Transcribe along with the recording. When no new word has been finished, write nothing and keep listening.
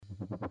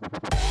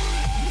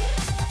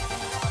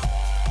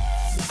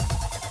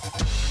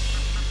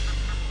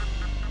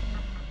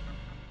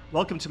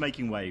Welcome to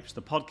Making Waves,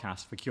 the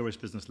podcast for curious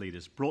business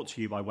leaders, brought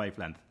to you by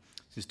Wavelength.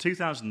 Since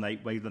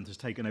 2008, Wavelength has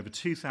taken over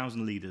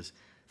 2,000 leaders,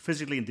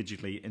 physically and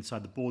digitally,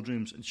 inside the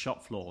boardrooms and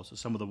shop floors of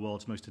some of the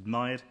world's most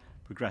admired,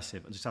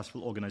 progressive and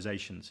successful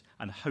organizations,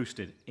 and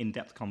hosted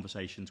in-depth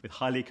conversations with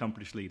highly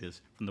accomplished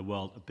leaders from the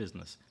world of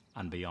business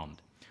and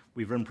beyond.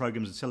 We've run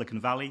programs in Silicon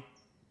Valley,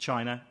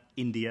 China,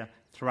 India,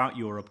 throughout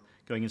Europe,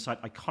 going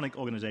inside iconic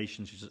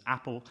organizations such as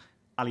Apple,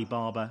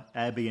 Alibaba,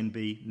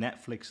 Airbnb,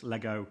 Netflix,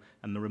 Lego,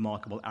 and the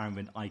remarkable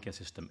Aravind Eye Care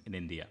System in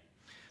India.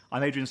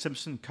 I'm Adrian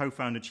Simpson,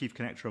 co-founder and chief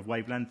connector of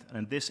Wavelength, and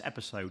in this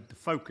episode, the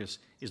focus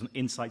is on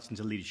insights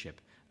into leadership.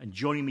 And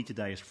joining me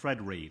today is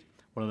Fred Reed,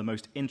 one of the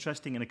most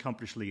interesting and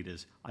accomplished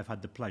leaders I've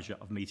had the pleasure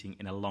of meeting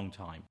in a long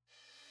time.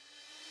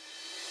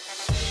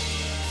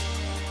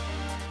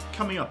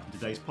 Coming up in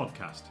today's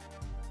podcast.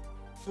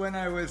 When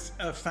I was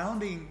a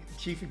founding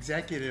chief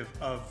executive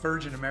of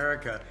Virgin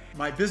America,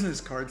 my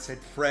business card said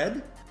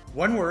Fred,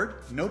 one word,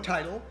 no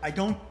title. I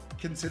don't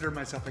consider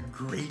myself a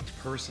great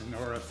person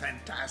or a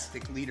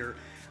fantastic leader.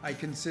 I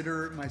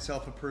consider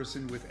myself a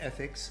person with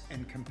ethics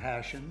and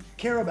compassion.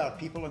 Care about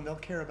people and they'll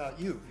care about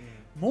you.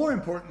 More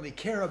importantly,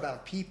 care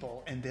about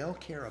people and they'll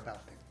care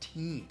about the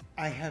team.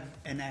 I have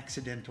an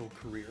accidental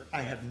career.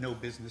 I have no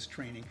business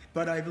training,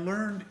 but I've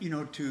learned,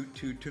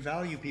 to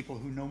value people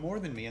who know more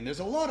than me. And there's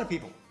a lot of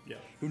people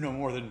who know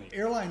more than me.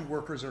 Airline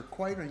workers are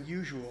quite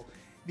unusual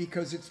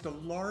because it's the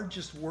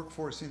largest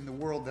workforce in the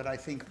world that I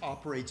think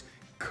operates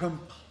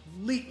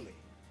completely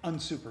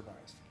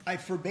unsupervised. I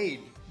forbade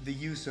the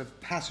use of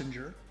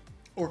passenger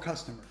or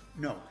customer.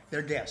 No,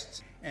 they're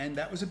guests. And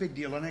that was a big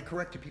deal, and I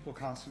corrected people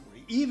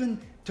constantly, even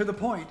to the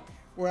point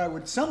where I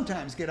would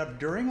sometimes get up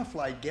during a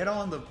flight, get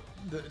on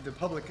the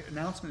public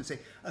announcement and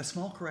say, a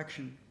small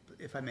correction,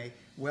 if I may,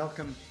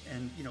 welcome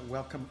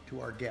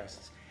to our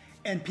guests.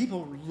 And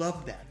people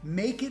love that.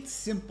 Make it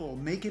simple,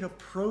 make it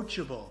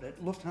approachable.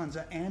 At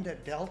Lufthansa and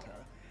at Delta,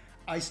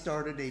 I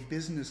started a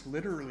business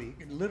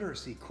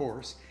literacy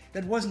course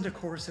that wasn't a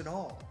course at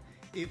all.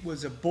 It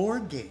was a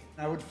board game.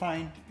 I would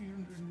find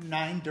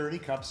 9 dirty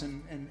cups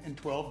and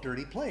 12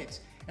 dirty plates,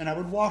 and I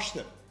would wash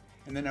them.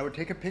 And then I would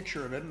take a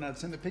picture of it, and I'd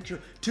send the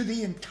picture to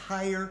the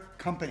entire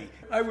company.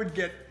 I would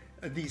get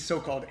these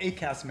so-called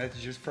ACAS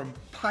messages from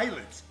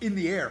pilots in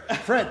the air.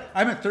 Fred,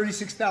 I'm at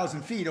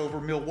 36,000 feet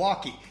over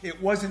Milwaukee.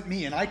 It wasn't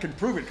me, and I can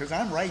prove it because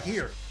I'm right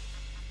here.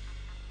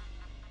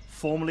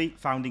 Formerly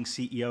founding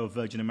CEO of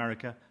Virgin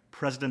America,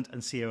 president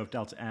and CEO of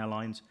Delta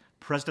Airlines,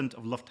 president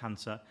of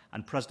Lufthansa,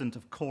 and president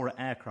of Cora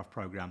Aircraft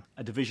Program,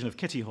 a division of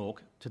Kitty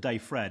Hawk, today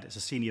Fred is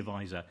a senior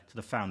advisor to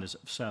the founders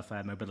of Surf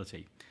Air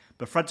Mobility.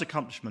 But Fred's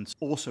accomplishments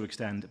also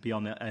extend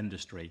beyond the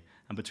industry,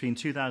 and between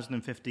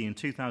 2015 and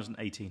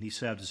 2018, he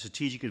served as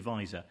strategic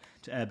advisor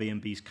to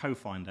Airbnb's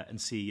co-founder and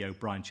CEO,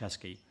 Brian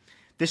Chesky.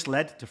 This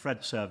led to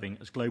Fred serving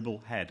as global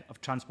head of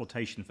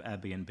transportation for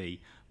Airbnb,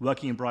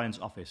 working in Brian's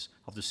office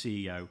of the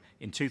CEO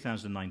in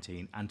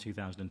 2019 and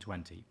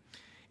 2020.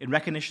 In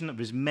recognition of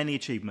his many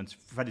achievements,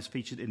 Fred is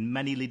featured in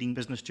many leading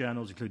business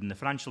journals, including the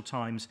Financial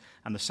Times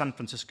and the San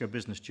Francisco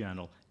Business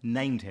Journal,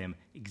 named him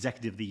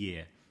Executive of the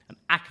Year, an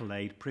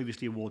accolade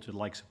previously awarded to the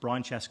likes of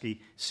Brian Chesky,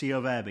 CEO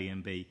of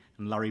Airbnb,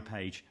 and Larry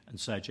Page and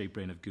Sergey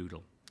Brin of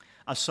Google.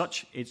 As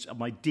such, it's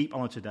my deep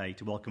honor today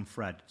to welcome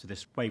Fred to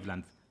this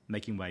Wavelength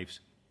Making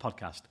Waves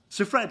podcast.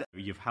 So Fred,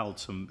 you've held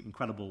some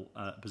incredible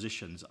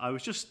positions. I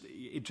was just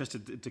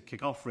interested to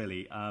kick off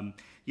really,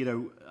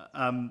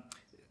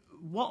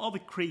 what are the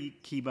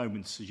key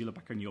moments as you look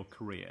back on your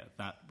career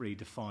that really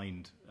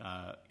defined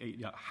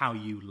how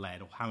you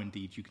led or how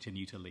indeed you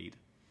continue to lead?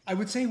 I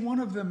would say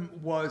one of them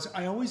was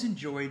I always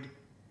enjoyed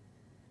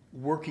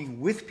working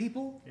with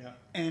people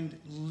and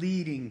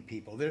leading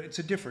people. It's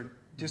a different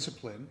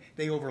discipline.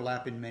 They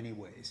overlap in many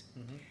ways.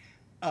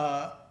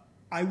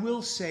 I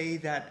will say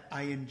that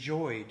I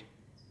enjoyed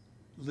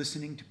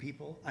listening to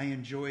people. I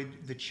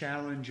enjoyed the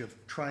challenge of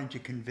trying to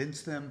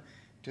convince them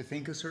to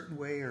think a certain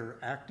way or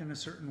act in a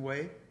certain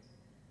way.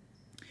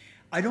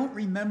 I don't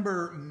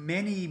remember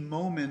many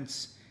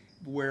moments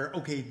where,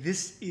 okay,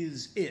 this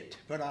is it.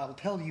 But I'll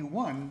tell you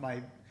one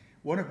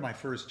of my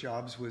first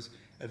jobs was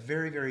a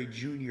very, very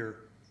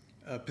junior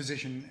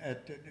position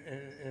at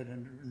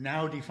a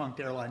now defunct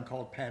airline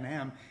called Pan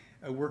Am,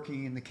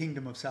 working in the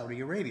Kingdom of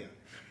Saudi Arabia.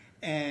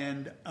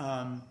 And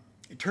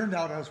it turned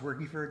out I was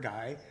working for a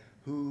guy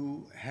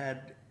who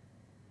had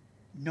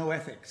no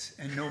ethics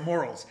and no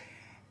morals.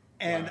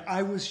 And wow.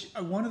 I was,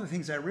 one of the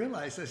things I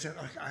realized, I said,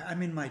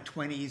 I'm in my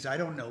 20s, I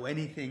don't know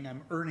anything,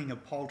 I'm earning a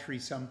paltry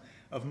sum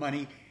of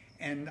money,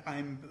 and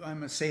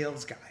I'm a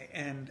sales guy.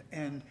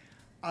 And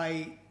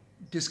I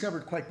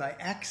discovered quite by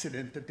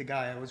accident that the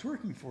guy I was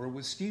working for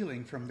was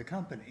stealing from the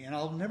company. And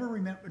I'll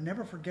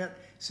never forget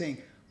saying,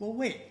 well,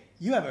 wait,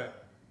 you have a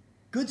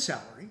good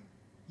salary,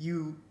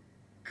 you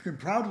can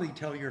proudly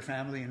tell your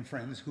family and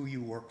friends who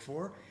you work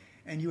for,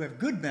 and you have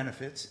good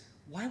benefits,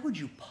 why would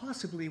you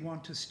possibly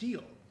want to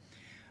steal?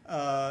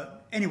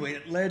 Anyway,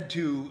 it led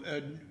to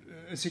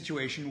a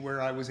situation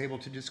where I was able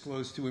to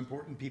disclose to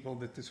important people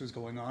that this was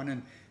going on,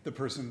 and the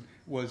person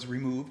was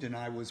removed and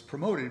I was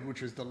promoted,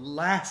 which was the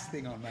last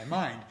thing on my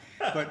mind.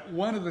 But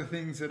one of the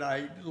things that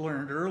I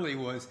learned early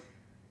was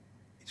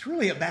it's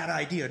really a bad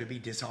idea to be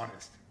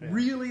dishonest. Yeah.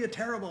 Really a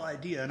terrible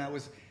idea. And I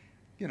was,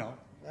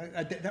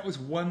 that was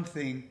one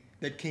thing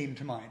that came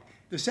to mind.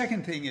 The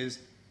second thing is,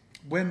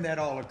 when that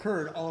all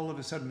occurred, all of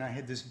a sudden I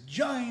had this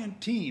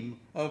giant team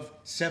of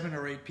 7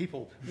 or 8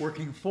 people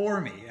working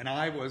for me, and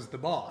I was the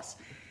boss.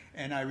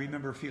 And I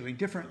remember feeling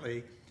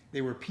differently.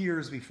 They were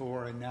peers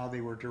before, and now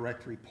they were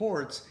direct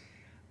reports.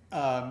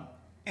 And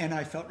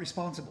I felt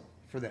responsible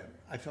for them.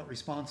 I felt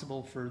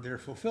responsible for their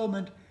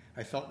fulfillment.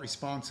 I felt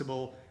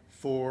responsible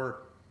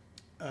for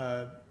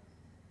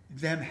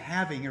them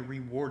having a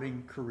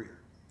rewarding career.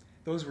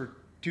 Those were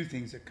 2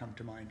 things that come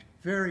to mind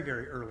very,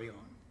 very early on.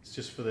 It's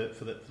just for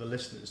the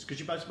listeners. Could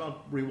you perhaps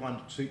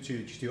rewind to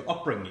your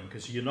upbringing,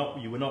 because you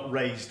were not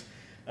raised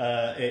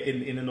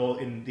in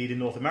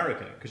North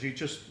America, because you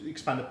just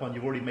expand upon,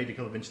 you've already made a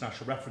couple of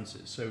international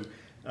references. So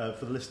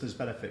for the listeners'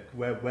 benefit,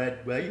 where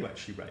were you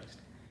actually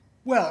raised?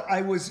 Well,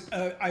 I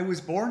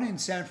was born in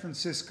San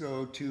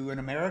Francisco to an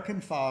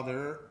American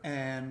father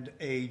and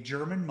a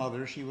German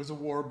mother. She was a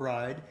war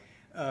bride.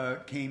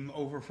 Came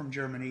over from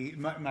Germany.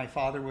 My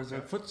father was a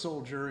foot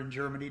soldier in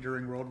Germany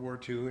during World War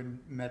II and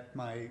met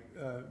my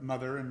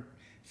mother and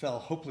fell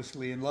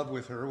hopelessly in love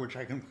with her, which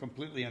I can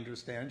completely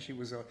understand. She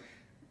was an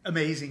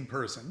amazing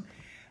person.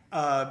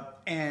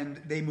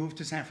 And they moved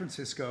to San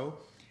Francisco.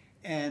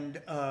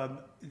 And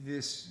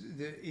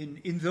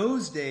in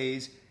those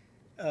days,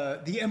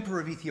 the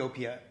Emperor of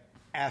Ethiopia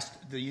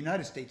asked the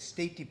United States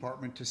State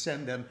Department to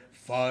send them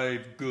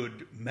 5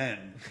 good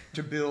men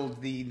to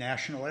build the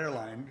national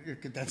airline.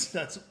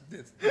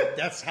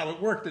 That's how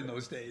it worked in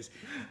those days.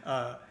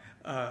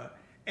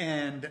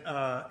 And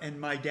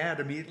my dad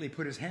immediately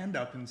put his hand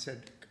up and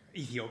said,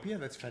 "Ethiopia,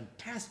 that's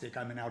fantastic.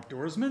 I'm an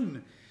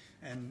outdoorsman,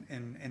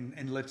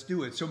 and let's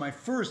do it." So my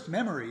first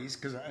memories,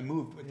 because I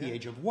moved at the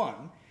age of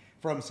 1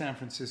 from San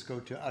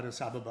Francisco to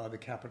Addis Ababa, the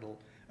capital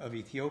of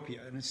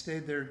Ethiopia, and I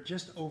stayed there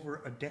just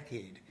over a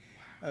decade.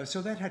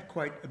 So that had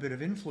quite a bit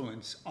of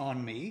influence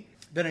on me.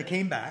 Then I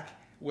came back,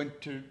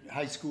 went to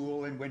high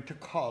school and went to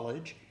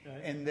college,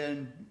 right. And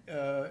then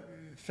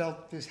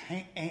felt this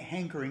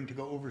hankering to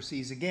go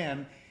overseas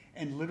again.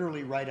 And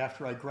literally right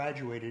after I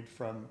graduated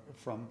from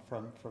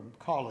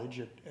college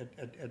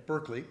at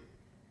Berkeley,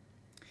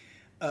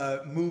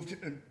 moved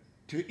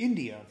to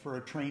India for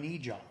a trainee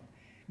job.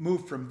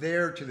 Moved from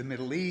there to the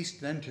Middle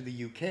East, then to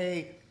the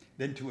UK,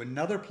 then to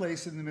another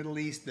place in the Middle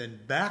East, then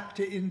back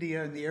to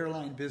India in the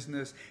airline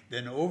business,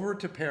 then over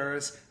to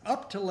Paris,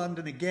 up to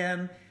London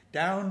again,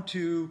 down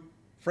to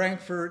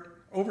Frankfurt,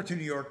 over to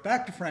New York,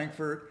 back to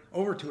Frankfurt,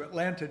 over to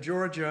Atlanta,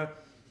 Georgia,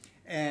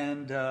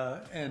 and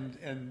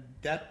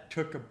that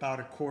took about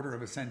a quarter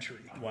of a century.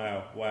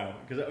 Wow!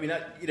 Because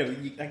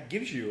that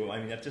gives you,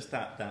 just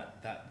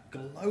that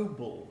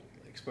global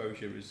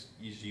exposure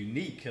is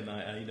unique, and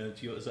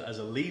as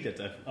a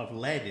leader, I've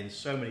led in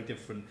so many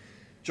different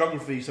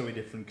geography, so many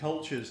different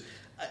cultures.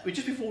 But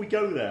just before we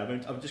go there,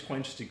 I'm just quite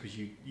interested, because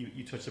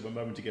you touched on a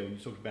moment ago and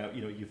you talked about,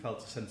 you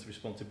felt a sense of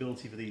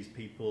responsibility for these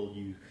people.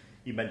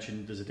 You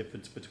mentioned there's a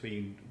difference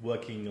between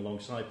working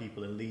alongside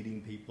people and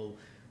leading people.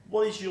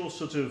 What is your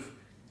sort of,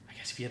 I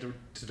guess if you had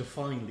to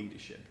define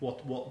leadership,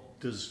 what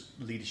does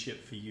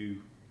leadership for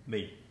you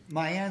mean?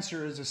 My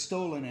answer is a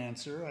stolen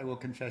answer. I will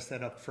confess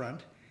that up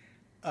front.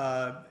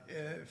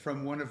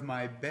 From one of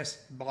my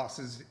best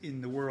bosses in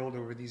the world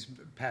over these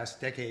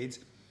past decades,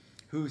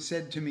 who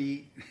said to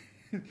me,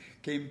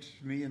 came to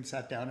me and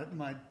sat down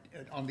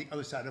on the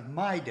other side of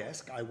my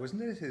desk. I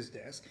wasn't at his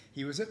desk.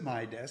 He was at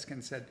my desk,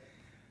 and said,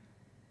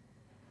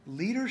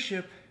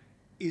 "Leadership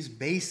is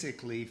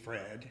basically,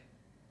 Fred,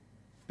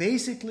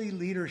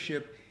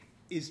 leadership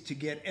is to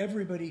get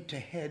everybody to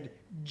head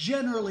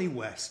generally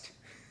west.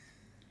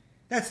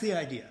 That's the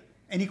idea.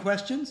 Any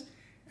questions?"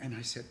 And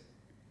I said,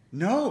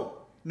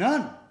 "No,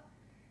 none."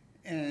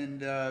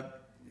 And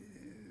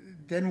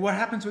then what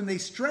happens when they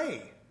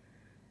stray?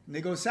 And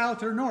they go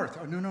south or north?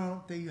 Oh,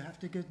 no, you have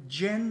to get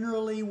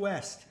generally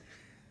west.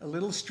 A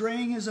little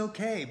straying is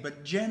okay,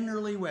 but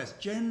generally west,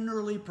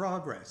 generally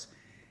progress.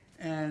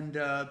 And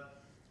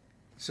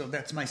so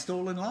that's my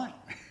stolen line.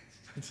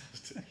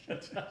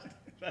 Fantastic.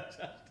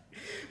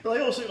 But I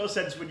also got a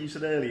sense when you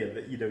said earlier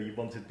that you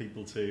wanted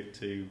people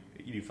to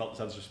you felt a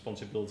sense of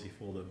responsibility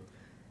for them,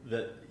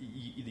 that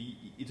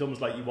it's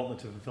almost like you want them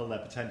to fulfil their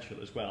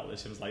potential as well. It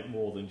seems like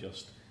more than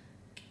just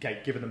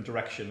giving them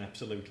direction,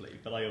 absolutely.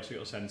 But I also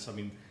got a sense,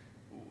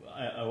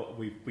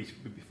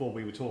 before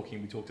we were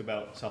talking, we talked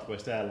about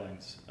Southwest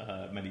Airlines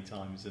many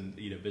times, and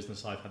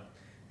business I've had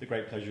the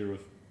great pleasure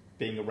of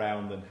being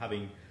around and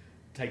having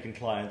taken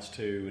clients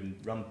to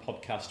and run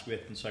podcasts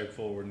with and so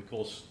forth. And of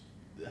course,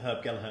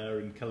 Herb Gelher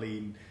and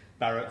Colleen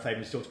Barrett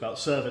famously talked about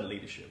servant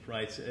leadership,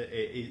 right?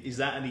 Is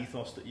that an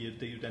ethos that you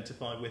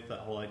identify with, that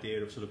whole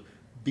idea of sort of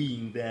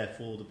being there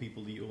for the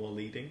people that you are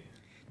leading?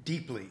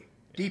 Deeply.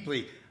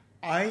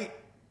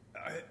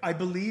 I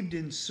believed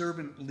in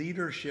servant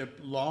leadership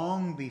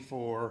long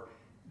before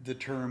the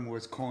term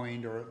was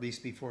coined, or at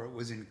least before it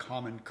was in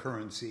common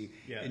currency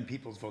in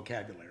people's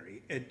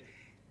vocabulary.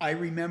 I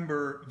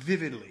remember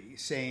vividly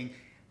saying,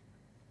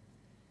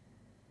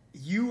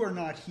 you are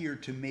not here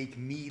to make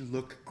me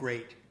look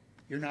great.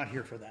 You're not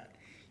here for that.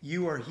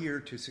 You are here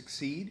to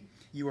succeed.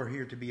 You are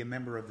here to be a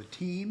member of the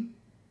team.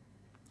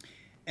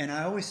 And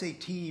I always say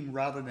team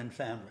rather than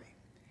family,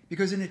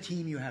 because in a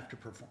team you have to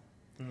perform.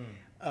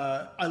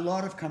 A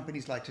lot of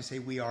companies like to say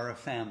we are a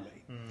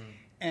family.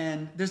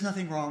 And there's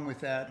nothing wrong with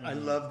that. I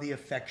love the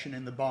affection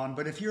and the bond.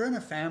 But if you're in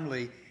a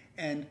family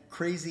and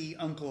crazy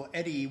Uncle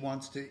Eddie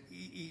wants to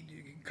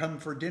come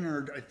for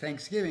dinner at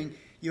Thanksgiving,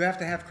 you have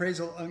to have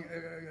crazy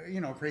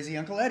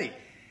Uncle Eddie.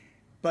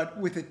 But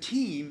with a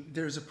team,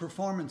 there's a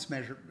performance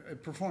measure,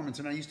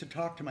 and I used to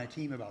talk to my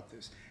team about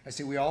this. I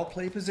say, we all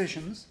play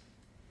positions.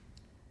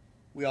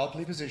 We all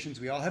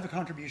have a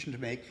contribution to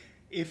make.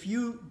 If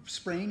you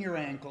sprain your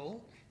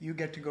ankle, you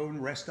get to go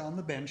and rest on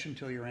the bench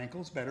until your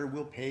ankle's better.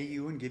 We'll pay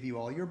you and give you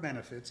all your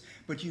benefits,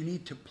 but you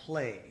need to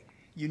play.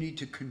 You need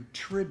to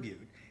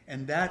contribute.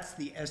 And that's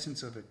the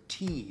essence of a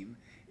team,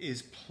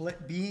 is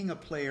being a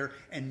player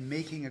and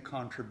making a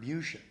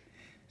contribution.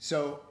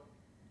 So,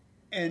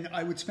 and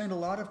I would spend a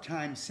lot of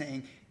time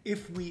saying,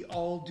 if we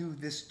all do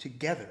this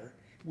together,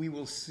 we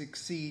will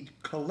succeed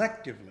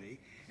collectively,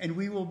 and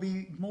we will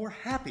be more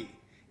happy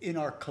in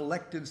our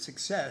collective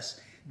success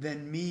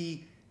than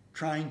me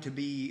trying to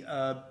be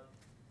a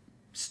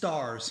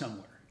star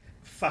somewhere.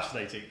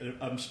 Fascinating.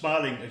 I'm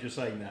smiling as you're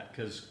saying that,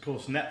 because, of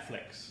course,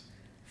 Netflix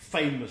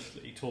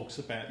famously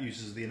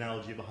uses the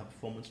analogy of a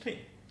high-performance team.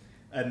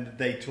 And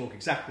they talk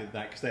exactly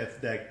that, because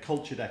their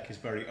culture deck is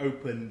very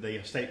open. They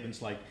have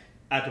statements like,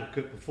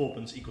 adequate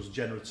performance equals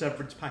generous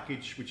severance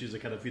package, which is a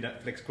kind of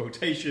Netflix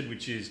quotation,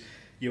 which is,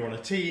 you're on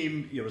a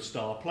team, you're a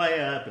star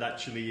player, but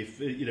actually if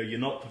you're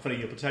not fulfilling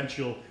your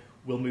potential,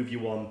 we'll move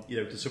you on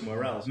to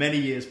somewhere else. Many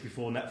years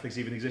before Netflix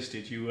even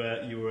existed, you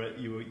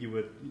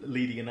were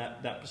leading in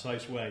that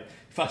precise way.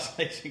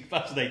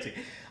 Fascinating.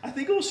 I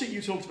think also you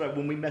talked about,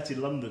 when we met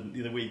in London the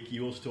other week,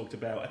 you also talked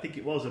about, I think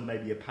it was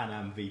maybe a Pan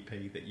Am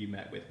VP that you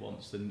met with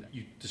once, and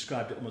you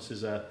described it almost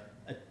as a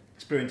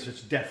experience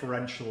such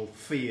deferential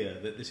fear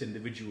that this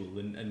individual,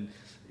 and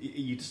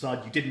you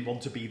decided you didn't want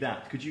to be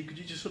that. Could you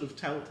just sort of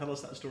tell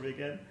us that story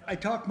again? I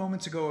talked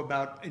moments ago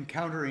about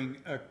encountering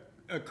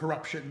a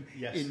corruption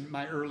in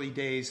my early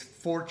days.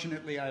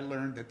 Fortunately, I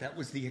learned that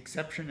was the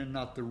exception and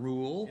not the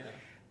rule.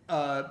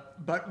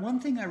 But one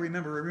thing I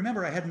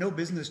remember I had no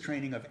business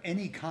training of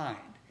any kind.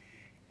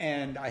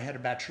 And I had a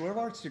Bachelor of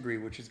Arts degree,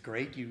 which is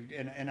great,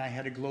 and I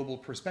had a global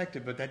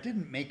perspective, but that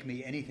didn't make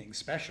me anything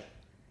special.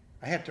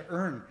 I had to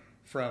earn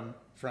from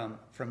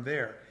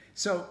there.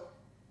 So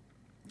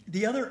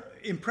the other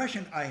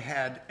impression I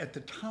had at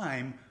the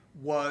time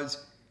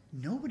was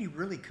nobody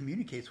really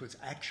communicates what's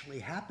actually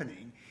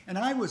happening. And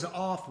I was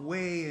off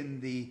way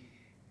in the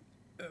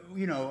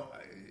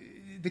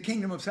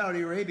Kingdom of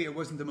Saudi Arabia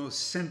wasn't the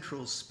most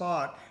central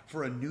spot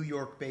for a New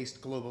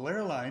York-based global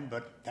airline,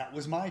 but that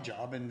was my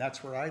job, and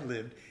that's where I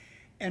lived.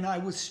 And I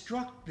was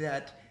struck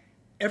that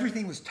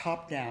everything was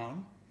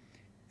top-down.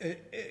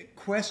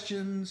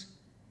 Questions,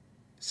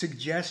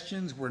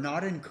 suggestions were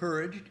not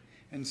encouraged,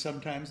 and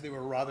sometimes they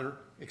were rather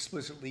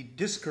explicitly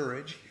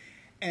discouraged.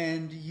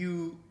 And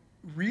you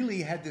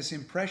really had this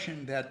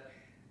impression that,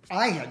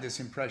 I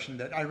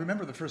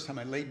remember the first time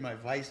I laid my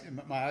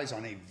eyes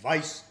on a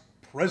vice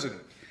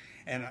president,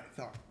 and I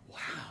thought, wow.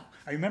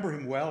 I remember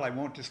him well. I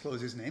won't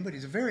disclose his name, but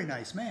he's a very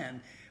nice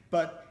man.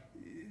 But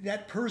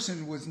that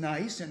person was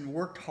nice and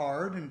worked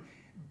hard,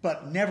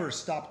 but never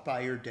stopped by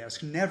your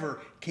desk,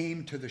 never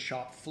came to the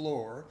shop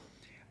floor.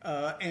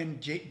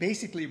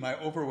 Basically, my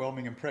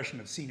overwhelming impression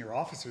of senior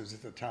officers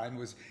at the time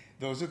was,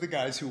 those are the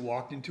guys who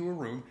walked into a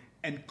room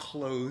and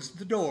closed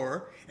the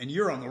door, and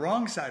you're on the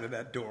wrong side of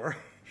that door,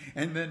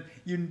 and then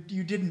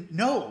you didn't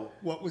know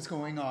what was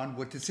going on,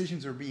 what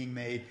decisions are being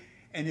made,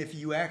 and if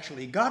you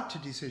actually got to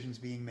decisions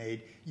being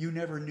made, you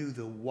never knew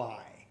the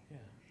why. Yeah.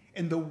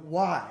 And the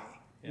why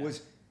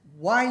was,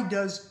 why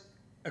does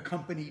a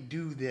company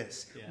do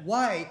this? Yeah.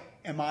 Why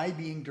am I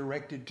being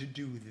directed to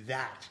do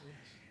that?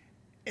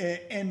 Yes.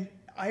 And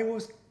I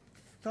always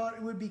thought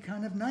it would be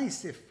kind of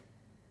nice if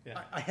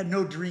I had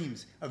no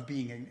dreams of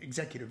being an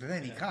executive of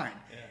any kind.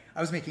 Yeah.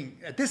 I was making,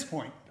 at this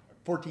point,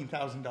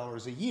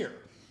 $14,000 a year.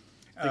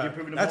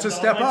 That's a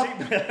step up.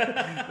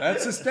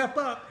 That's a step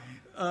up.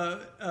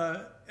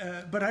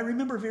 But I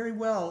remember very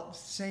well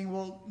saying,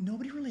 well,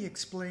 nobody really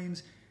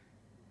explains,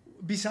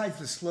 besides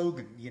the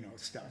slogan,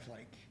 stuff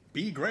like,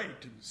 be great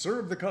and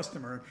serve the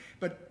customer.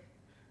 But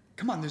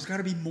come on, there's got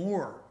to be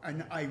more.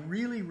 And I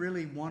really,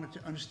 really wanted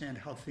to understand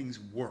how things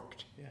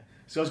worked. Yeah.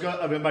 So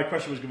my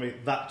question was going to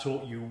be, that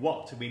taught you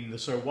what? I mean, the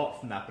so what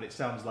from that, but it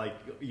sounds like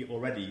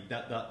already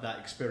that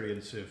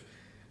experience of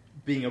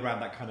being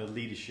around that kind of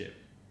leadership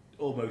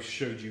almost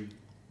showed you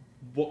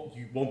what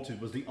you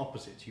wanted was the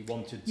opposite. You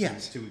wanted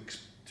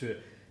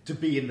to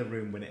be in the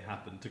room when it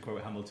happened, to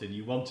quote Hamilton.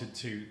 You wanted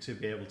to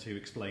be able to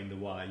explain the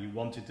why. You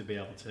wanted to be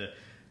able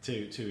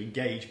to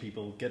engage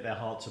people, get their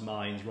hearts and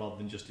minds rather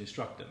than just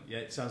instruct them. Yeah,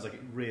 it sounds like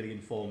it really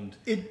informed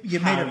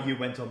how you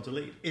went on to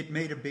lead. It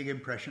made a big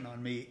impression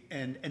on me,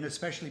 and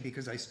especially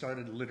because I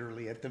started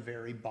literally at the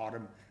very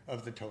bottom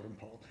of the totem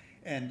pole,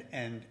 and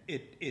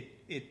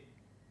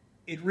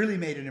it really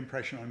made an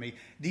impression on me.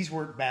 These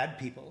weren't bad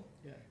people,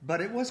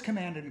 but it was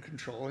command and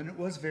control, and it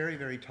was very,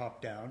 very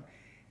top down.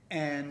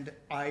 And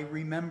I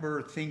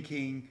remember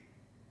thinking,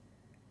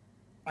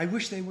 I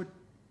wish they would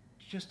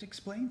just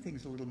explain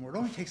things a little more. It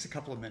only takes a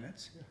couple of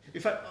minutes. In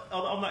fact,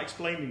 on that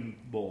explaining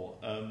more,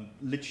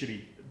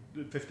 literally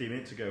 15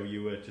 minutes ago,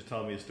 you were just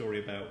telling me a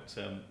story about,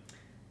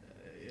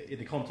 in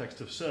the context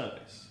of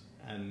service,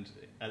 and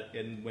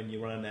when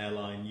you run an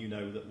airline, you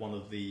know that one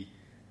of the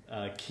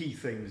key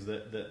things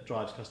that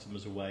drives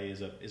customers away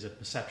is a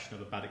perception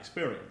of a bad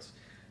experience.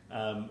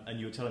 And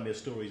you were telling me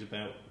stories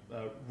about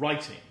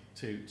writing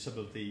to some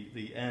of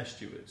the air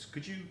stewards.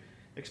 Could you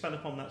expand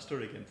upon that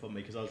story again for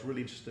me? Because I was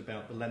really interested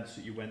about the lengths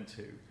that you went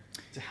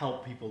to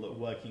help people that are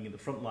working in the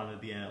front line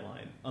of the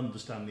airline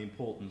understand the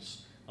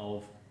importance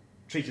of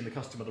treating the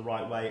customer the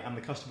right way and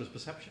the customer's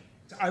perception.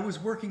 I was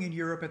working in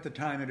Europe at the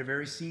time at a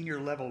very senior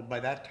level. By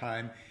that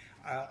time,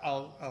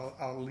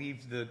 I'll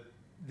leave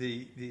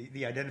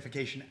the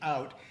identification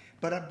out.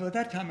 But by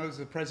that time, I was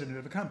the president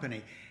of a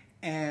company,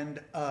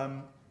 and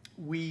I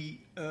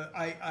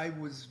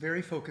was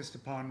very focused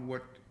upon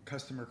what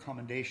customer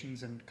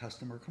commendations and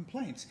customer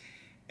complaints.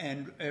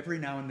 And every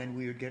now and then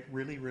we would get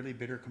really, really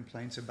bitter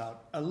complaints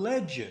about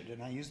alleged,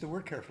 and I use the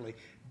word carefully,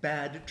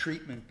 bad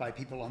treatment by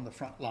people on the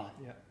front line.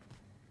 Yeah.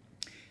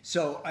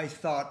 So I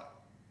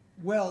thought,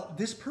 well,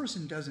 this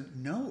person doesn't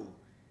know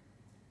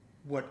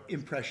what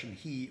impression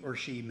he or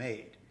she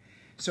made.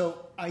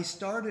 So I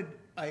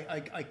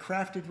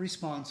crafted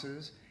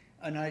responses,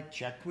 and I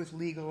checked with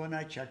legal and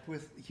I checked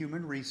with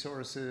human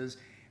resources,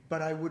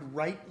 but I would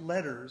write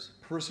letters,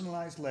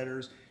 personalized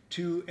letters,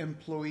 to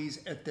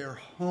employees at their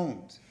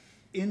homes.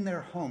 In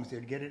their homes.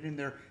 They'd get it in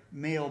their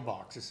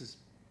mailbox. This is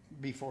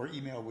before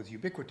email was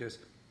ubiquitous.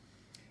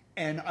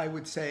 And I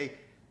would say,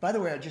 by the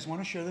way, I just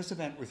want to share this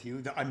event with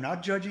you. I'm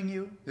not judging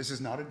you. This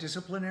is not a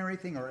disciplinary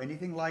thing or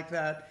anything like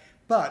that.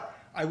 But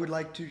I would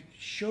like to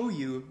show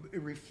you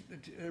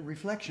a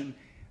reflection.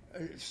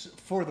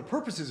 For the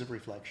purposes of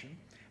reflection,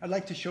 I'd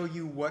like to show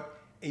you what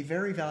a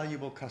very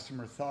valuable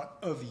customer thought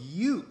of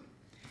you.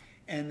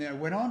 And I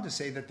went on to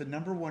say that the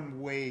number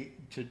one way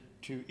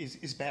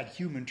is bad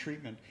human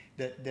treatment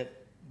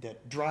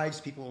that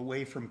drives people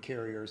away from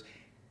carriers,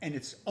 and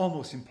it's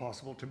almost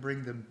impossible to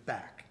bring them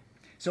back.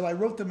 So I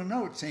wrote them a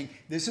note saying,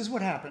 this is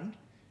what happened,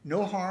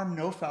 no harm,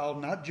 no foul,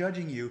 not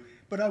judging you,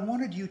 but I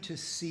wanted you to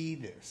see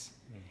this.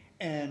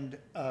 And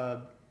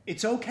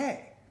it's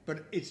okay,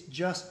 but it's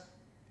just,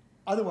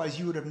 otherwise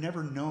you would have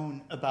never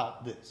known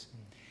about this.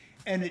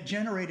 And it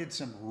generated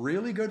some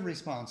really good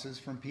responses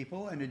from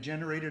people, and it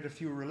generated a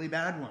few really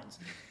bad ones.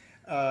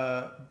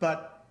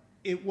 But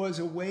it was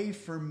a way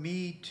for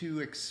me to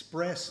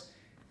express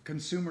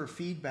consumer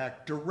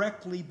feedback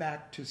directly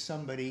back to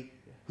somebody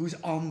who's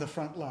on the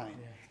front line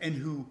and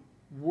who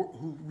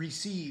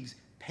receives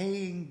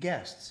paying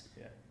guests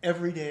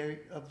every day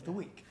of the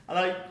week. And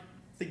I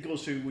think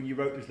also when you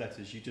wrote those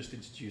letters, you just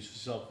introduced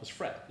yourself as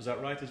Fred. Was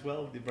that right as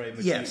well? Very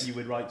much. Yes. You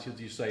would write,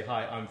 you say,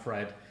 "Hi, I'm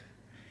Fred.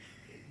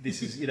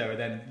 This is," and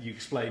then you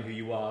explain who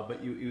you are,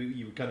 but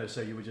you would kind of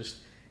say you were just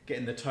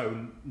getting the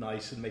tone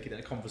nice and making it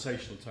a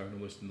conversational tone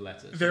almost in the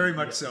letters. Very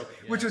much so,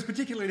 which was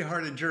particularly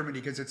hard in Germany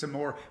because it's a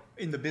more,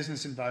 in the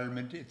business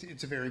environment,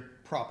 it's a very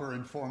proper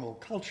and formal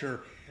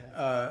culture,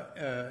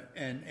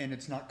 and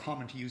it's not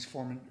common to use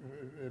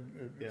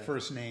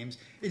first names.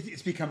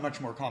 It's become much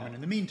more common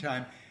in the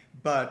meantime,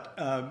 but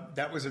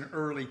that was an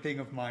early thing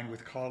of mine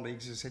with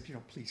colleagues. I said,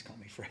 please call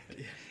me Fred.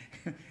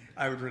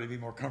 I would really be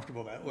more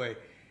comfortable that way.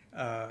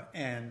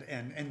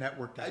 And that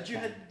worked out.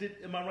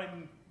 Am I right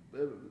in,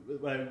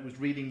 when I was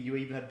reading, you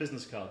even had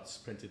business cards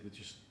printed with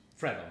just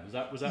Fred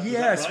on? Was that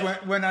yes,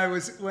 right? when I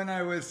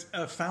was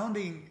a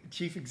founding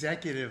chief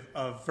executive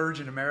of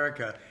Virgin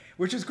America,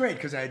 which is great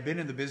because I had been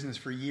in the business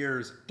for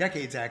years,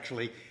 decades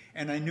actually,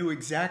 and I knew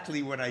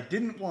exactly what I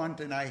didn't want,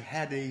 and I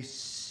had a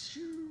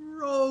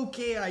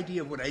okay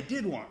idea of what I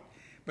did want.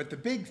 But the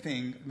big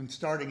thing when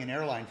starting an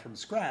airline from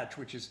scratch,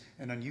 which is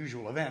an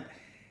unusual event,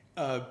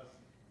 I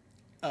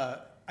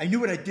knew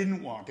what I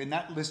didn't want, and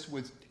that list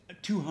was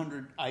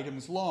 200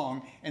 items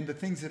long, and the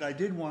things that I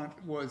did want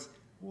was,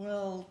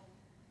 well,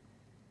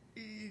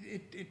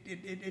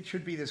 it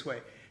should be this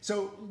way.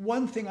 So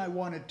one thing I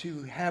wanted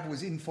to have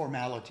was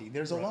informality.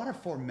 There's a lot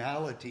of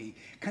formality,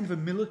 kind of a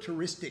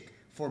militaristic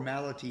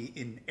formality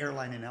in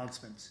airline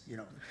announcements.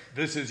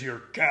 This is your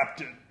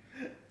captain.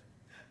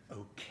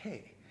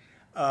 Okay.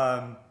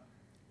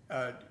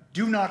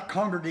 Do not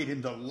congregate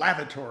in the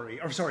lavatory,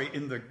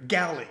 in the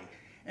galley.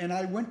 And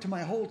I went to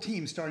my whole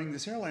team starting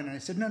this airline, and I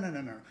said, no.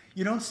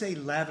 You don't say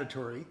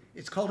lavatory.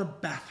 It's called a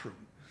bathroom.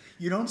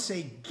 You don't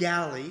say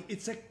galley.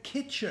 It's a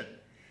kitchen.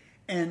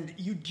 And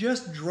you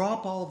just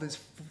drop all this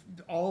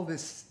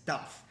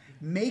stuff.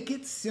 Make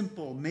it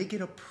simple. Make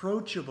it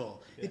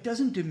approachable. Yeah. It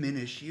doesn't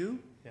diminish you.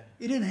 Yeah.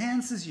 It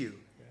enhances you.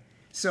 Yeah.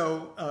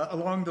 So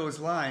along those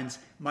lines,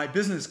 my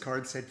business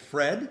card said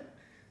Fred,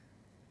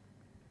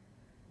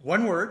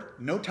 one word,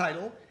 no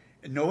title,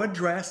 no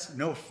address,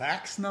 no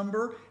fax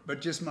number, but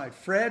just my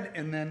Fred,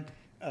 and then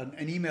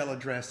an email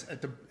address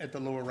at the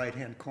lower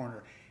right-hand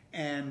corner.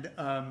 And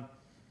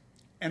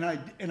I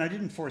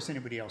didn't force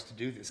anybody else to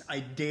do this. I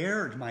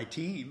dared my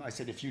team. I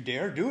said, if you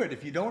dare, do it.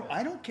 If you don't,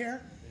 I don't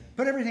care.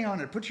 Put everything on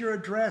it. Put your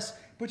address.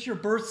 Put your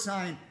birth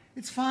sign.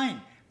 It's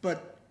fine.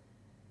 But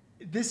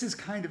this is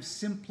kind of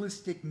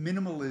simplistic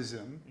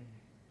minimalism.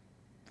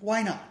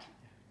 Why not?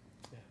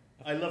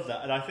 I love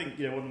that, and I think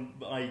when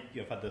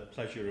I've had the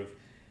pleasure of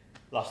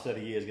last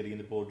 30 years getting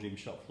into boardroom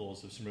shop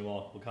floors of some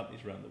remarkable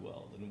companies around the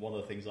world, and one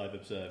of the things I've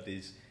observed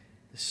is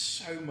there's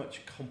so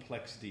much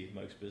complexity in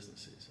most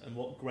businesses, and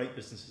what great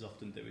businesses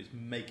often do is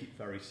make it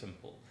very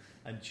simple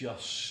and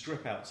just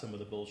strip out some of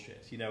the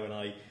bullshit. And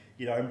I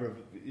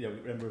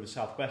remember of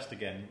Southwest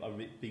again,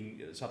 being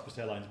at Southwest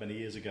Airlines many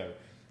years ago,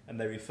 and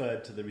they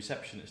referred to the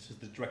receptionist as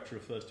the director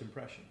of first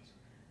impressions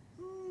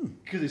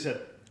because they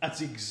said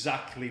that's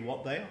exactly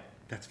what they are.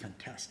 That's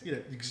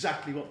fantastic.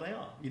 Exactly what they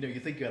are. You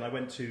think, and I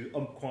went to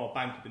Umpqua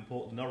Bank in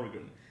Portland,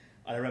 Oregon,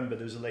 and I remember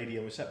there was a lady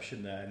on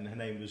reception there, and her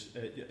name was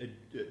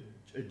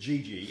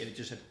Gigi, and it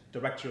just said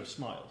Director of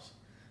Smiles.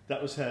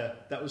 That was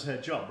her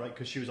job, right?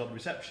 Because she was on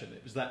reception.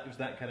 It was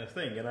that kind of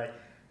thing. And I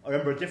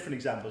remember a different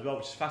example as well,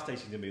 which is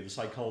fascinating to me, the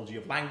psychology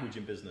of language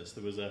in business.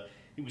 It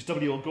was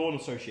W.L. Gore and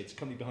Associates, a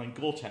company behind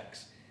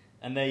Gore-Tex,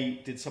 and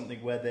they did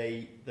something where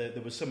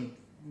there was some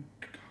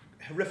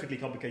horrifically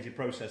complicated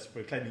process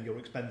for claiming your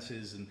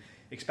expenses, and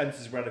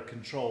expenses were out of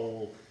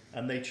control,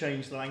 and they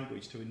changed the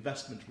language to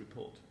investment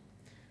report.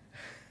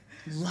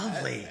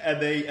 Lovely.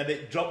 And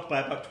it dropped by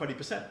about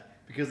 20%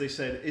 because they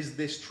said, is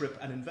this trip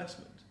an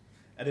investment?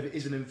 And if it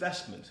is an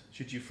investment,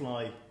 should you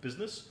fly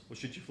business or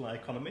should you fly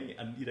economy?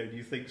 And do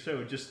you think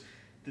so? Just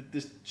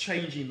this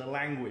changing the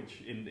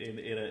language in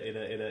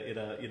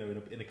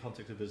a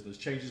context of business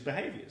changes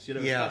behaviours.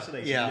 It's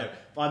fascinating. Yeah.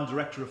 If I'm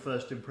director of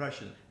first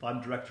impression, if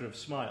I'm director of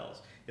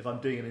smiles, if I'm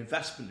doing an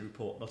investment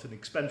report, not an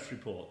expense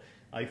report,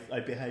 I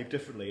behave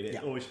differently. And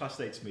it always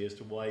fascinates me as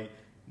to why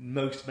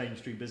most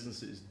mainstream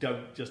businesses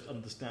don't just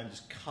understand,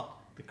 just cut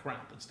the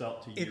crap and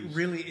start to use. It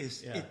really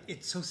is. Yeah.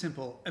 It's so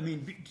simple. I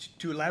mean,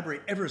 to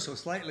elaborate ever so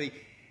slightly,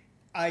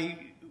 I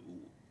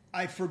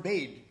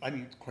forbade,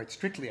 quite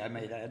strictly I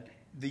might add,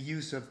 the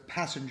use of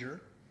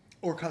passenger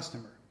or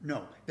customer.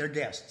 No, they're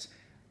guests.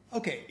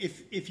 Okay,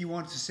 if you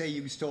want to say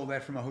you stole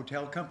that from a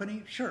hotel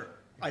company, sure,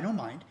 I don't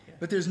mind. Yeah.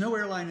 But there's no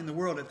airline in the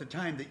world at the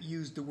time that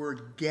used the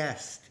word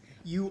guest.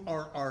 You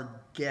are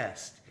our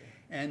guest.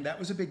 And that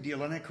was a big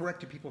deal, and I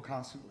corrected people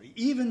constantly,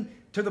 even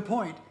to the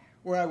point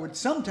where I would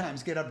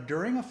sometimes get up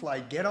during a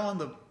flight, get on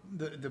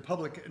the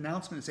public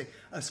announcement and say,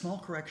 a small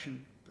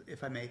correction,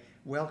 if I may,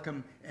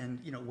 welcome, and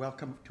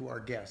welcome to our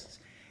guests.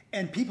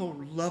 And people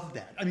loved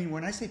that. I mean,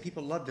 when I say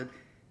people loved it,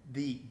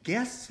 the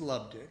guests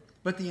loved it,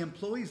 but the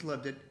employees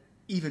loved it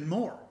even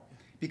more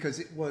because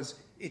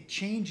it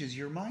changes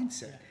your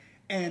mindset.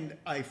 And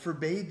I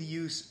forbade the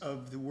use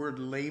of the word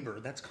labor.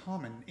 That's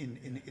common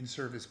in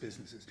service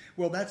businesses.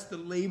 Well, that's the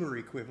labor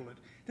equivalent.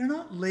 They're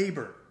not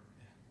labor.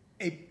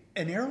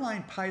 An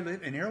airline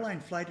pilot, an airline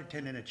flight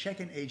attendant, a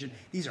check-in agent,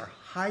 these are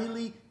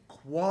highly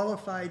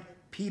qualified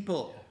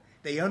people.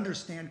 They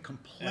understand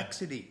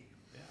complexity.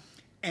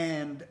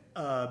 And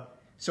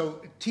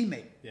so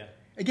teammate.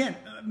 Again,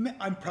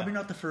 I'm probably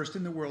not the first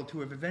in the world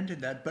to have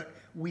invented that, but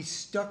we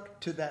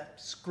stuck to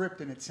that script,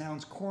 and it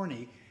sounds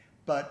corny,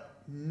 but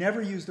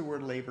never use the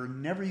word labor,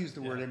 never use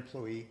the word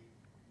employee,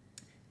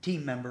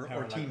 team member,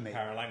 or teammate.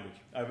 Power language.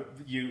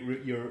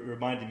 You're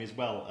reminding me as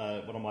well,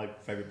 one of my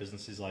favourite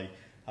businesses I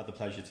had the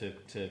pleasure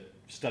to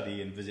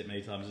study and visit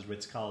many times is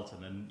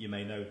Ritz-Carlton, and you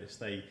may know this.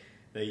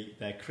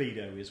 Their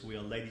credo is, we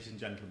are ladies and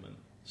gentlemen,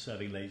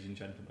 serving ladies and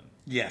gentlemen.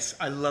 Yes,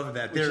 I love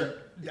that.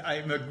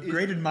 I'm a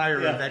great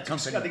admirer of that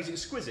company. I think it's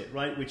exquisite,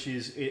 right? Which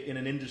is in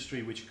an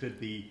industry which could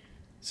be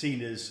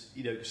seen as,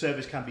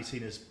 service can be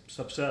seen as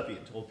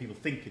subservient, or people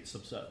think it's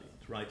subservient,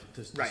 right,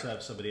 to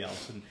serve somebody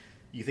else. And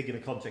you think in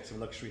the context of a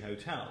luxury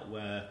hotel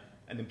where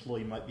an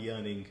employee might be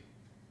earning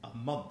a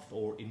month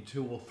or in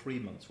 2 or 3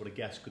 months what a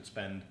guest could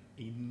spend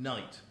a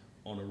night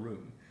on a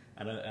room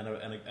and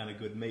a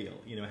good meal.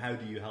 How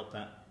do you help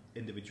that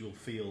individual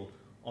feel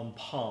on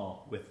par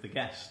with the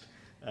guest?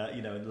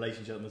 And ladies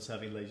and gentlemen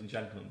serving ladies and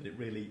gentlemen. But it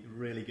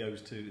really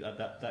goes to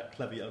that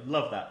clever. I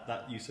love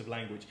that use of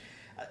language.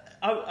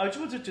 I just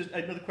wanted to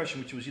another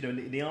question, which was,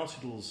 in the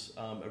articles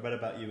I read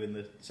about you in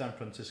the San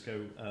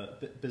Francisco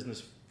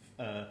business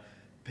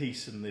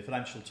piece in the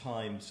Financial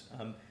Times,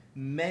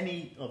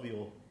 many of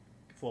your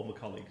former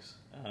colleagues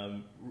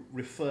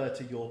refer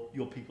to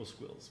your people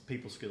skills.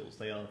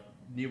 They are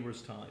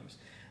numerous times.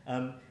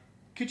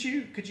 Could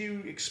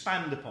you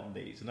expand upon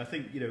these? And I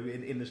think,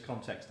 in this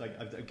context,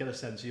 I get a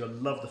sense I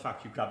love the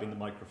fact you're grabbing the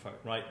microphone,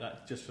 right?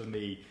 That just for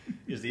me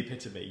is the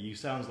epitome. You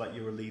sounds like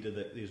you're a leader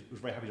that was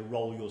very happy to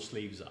roll your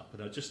sleeves up.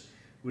 And I just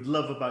would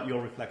love about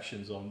your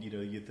reflections on,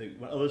 you think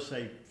when others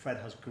say Fred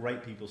has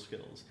great people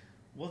skills,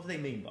 what do they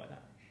mean by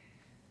that?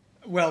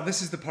 Well,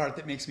 this is the part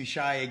that makes me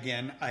shy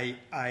again.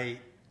 I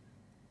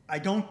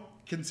don't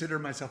consider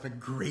myself a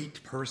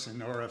great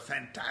person or a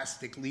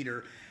fantastic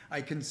leader.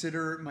 I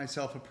consider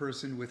myself a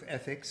person with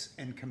ethics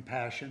and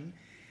compassion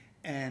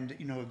and,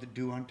 the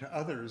do unto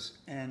others.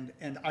 And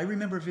I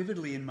remember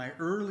vividly in my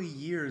early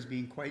years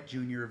being quite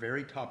junior,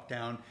 very top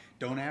down,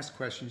 don't ask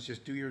questions,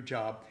 just do your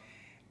job.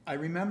 I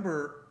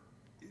remember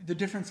the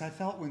difference I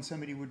felt when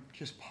somebody would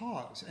just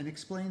pause and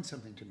explain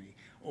something to me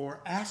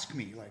or ask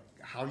me, like,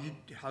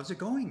 how's it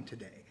going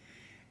today?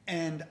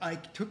 And I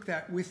took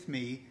that with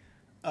me.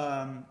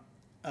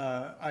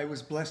 I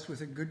was blessed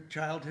with a good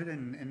childhood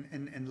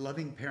and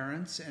loving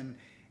parents and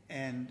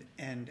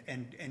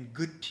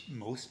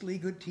mostly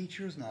good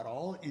teachers, not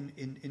all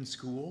in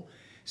school.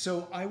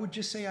 So I would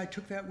just say I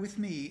took that with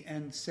me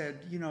and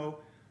said,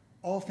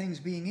 all things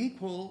being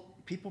equal,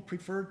 people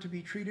prefer to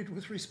be treated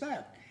with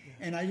respect.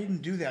 And I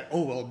didn't do that,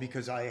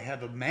 because I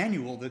have a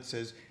manual that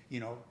says,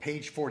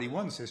 page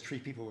 41 says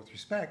treat people with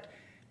respect.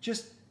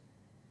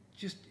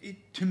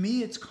 To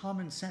me, it's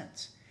common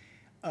sense.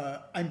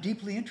 I'm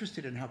deeply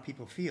interested in how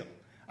people feel.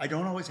 I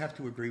don't always have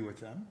to agree with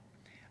them.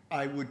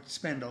 I would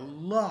spend a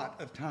lot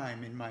of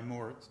time in my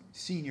more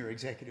senior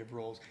executive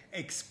roles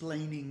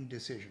explaining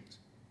decisions.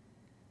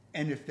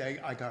 And if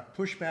I got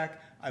pushback,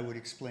 I would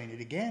explain it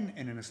again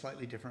and in a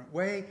slightly different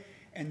way.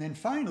 And then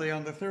finally,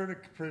 on the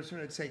third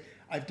person, I'd say,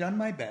 I've done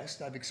my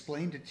best, I've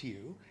explained it to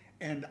you,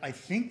 and I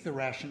think the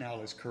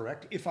rationale is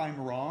correct. If I'm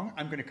wrong,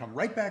 I'm going to come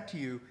right back to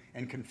you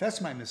and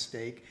confess my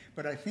mistake,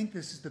 but I think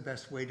this is the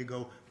best way to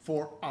go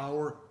for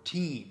our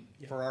team,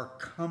 for our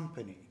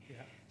company.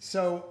 Yeah.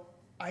 So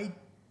I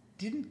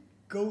didn't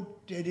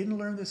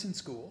learn this in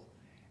school,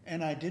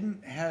 and I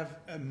didn't have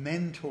a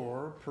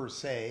mentor per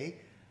se.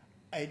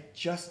 It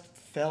just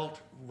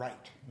felt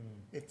right.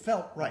 It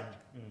felt right.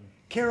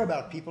 Care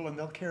about people and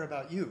they'll care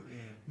about you.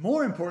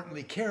 More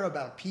importantly, care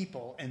about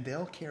people and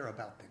they'll care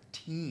about the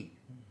team.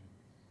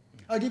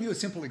 I'll give you a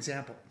simple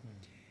example.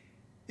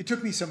 It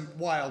took me some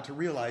while to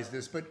realize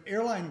this, but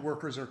airline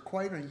workers are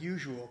quite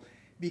unusual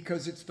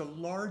because it's the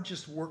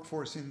largest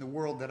workforce in the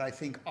world that I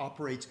think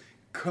operates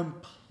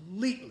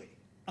completely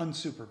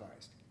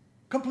unsupervised.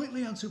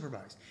 Completely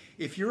unsupervised.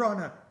 If you're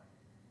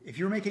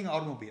making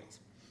automobiles,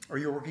 or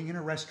you're working in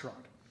a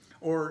restaurant,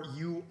 or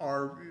you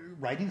are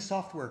writing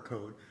software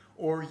code,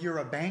 or you're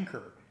a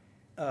banker,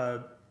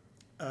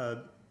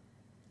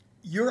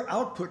 your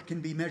output can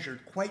be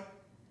measured quite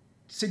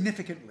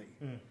significantly.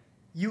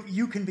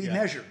 You can be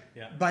measured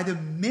by the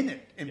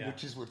minute in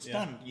which is what's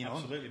done.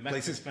 Absolutely,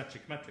 places,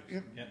 metrics.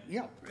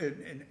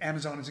 And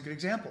Amazon is a good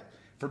example.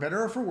 For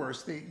better or for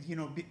worse,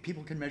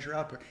 people can measure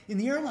output. In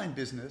the airline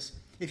business,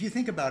 if you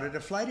think about it, a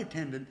flight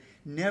attendant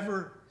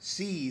never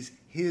sees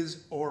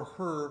his or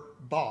her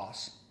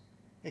boss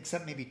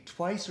except maybe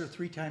twice or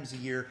three times a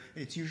year.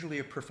 It's usually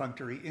a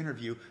perfunctory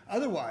interview.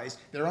 Otherwise,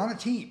 they're on a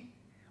team.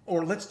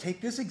 Or let's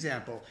take this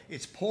example.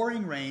 It's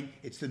pouring rain.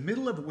 It's the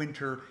middle of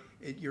winter.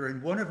 You're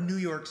in one of New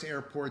York's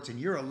airports, and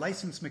you're a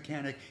licensed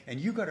mechanic, and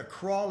you've got to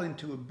crawl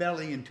into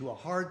a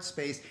hard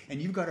space,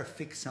 and you've got to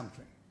fix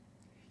something.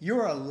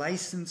 You're a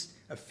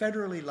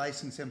federally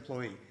licensed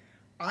employee.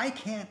 I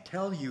can't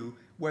tell you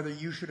whether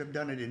you should have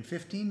done it in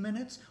 15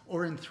 minutes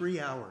or in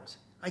 3 hours.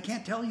 I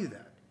can't tell you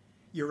that.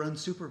 You're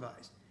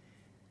unsupervised.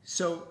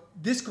 So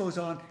this goes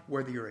on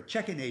whether you're a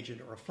check-in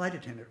agent or a flight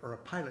attendant or a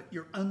pilot,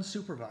 you're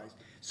unsupervised.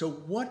 So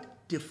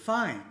what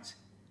defines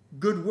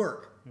good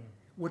work?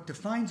 What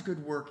defines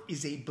good work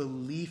is a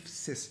belief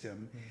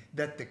system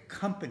that the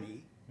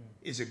company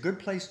is a good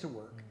place to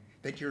work,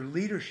 that your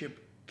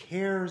leadership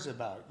cares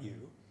about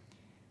you,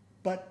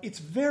 but it's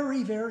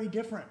very, very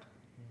different.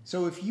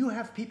 So if you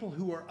have people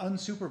who are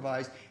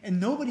unsupervised, and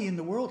nobody in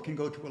the world can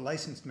go to a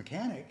licensed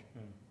mechanic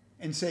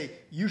and say,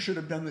 you should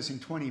have done this in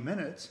 20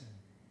 minutes,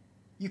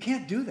 you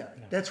can't do that.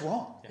 No. That's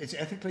wrong. Yeah. It's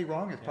ethically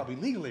wrong. It's probably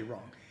legally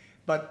wrong.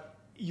 But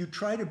you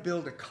try to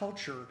build a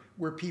culture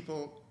where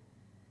people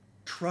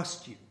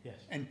trust you. Yes.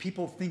 And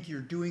people think you're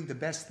doing the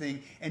best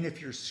thing. And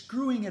if you're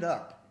screwing it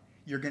up,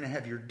 you're going to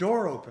have your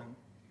door open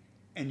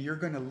and you're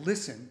going to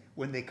listen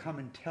when they come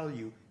and tell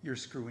you you're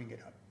screwing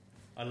it up.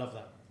 I love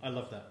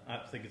that. I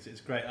think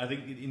it's great. I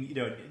think,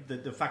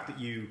 the fact that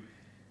you...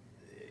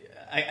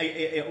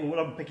 what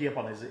I'm picking up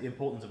on is the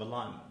importance of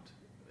alignment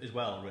as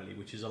well, really,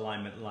 which is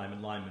alignment,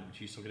 which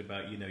you're talking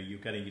about. You're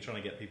trying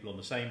to get people on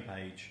the same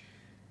page.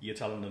 You're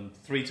telling them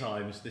 3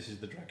 times this is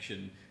the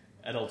direction,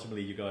 and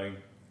ultimately you're going,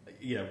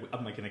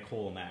 I'm making a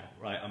call now,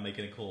 right? I'm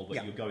making a call,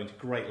 but you're going to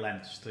great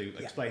lengths to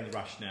explain the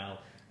rationale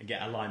and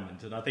get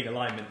alignment. And I think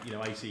alignment,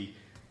 I see,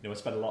 I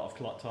spend a lot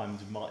of time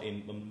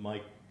in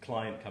my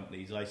client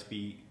companies. I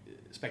see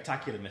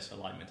spectacular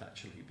misalignment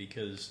actually,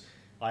 because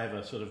I have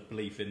a sort of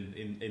belief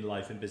in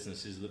life and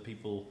businesses that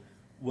people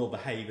will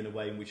behave in a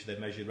way in which they're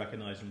measured,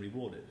 recognised and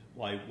rewarded.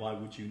 Why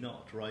would you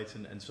not, right?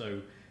 And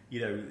so,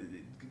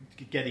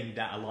 getting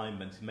that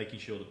alignment and making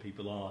sure that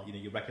people are,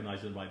 you're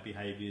recognising the right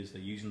behaviours,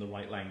 they're using the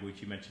right language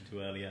you mentioned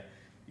to earlier,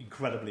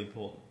 incredibly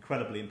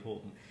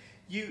important.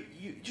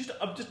 You just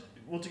I just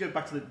want to go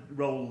back to the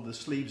roll the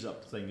sleeves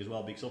up thing as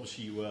well, because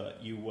obviously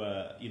you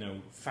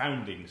were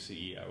founding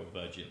CEO of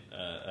Virgin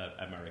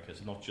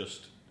Americas, not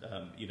just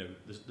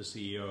the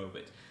CEO of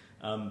it.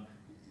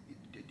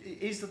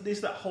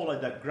 Is that whole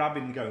like that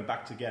grabbing, going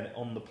back to again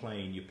on the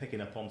plane, you're picking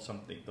up on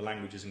something, the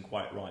language isn't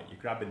quite right, you're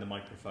grabbing the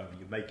microphone,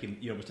 you're making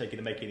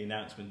making the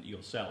announcement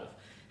yourself.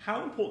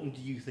 How important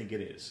do you think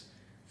it is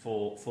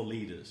for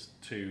leaders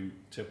to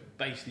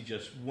basically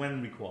just,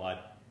 when required,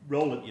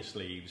 roll up your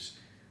sleeves,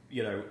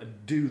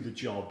 and do the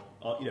job,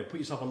 put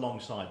yourself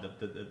alongside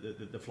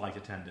the flight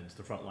attendants,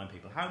 the frontline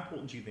people? How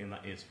important do you think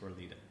that is for a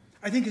leader?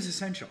 I think it's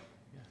essential.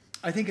 Yeah.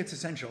 I think it's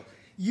essential.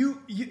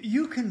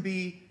 You can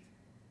be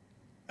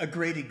a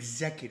great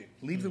executive.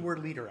 Leave the word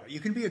leader out. You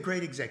can be a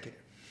great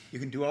executive. You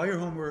can do all your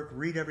homework,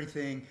 read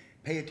everything,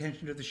 pay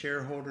attention to the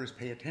shareholders,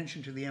 pay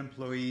attention to the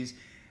employees,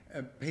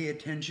 pay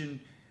attention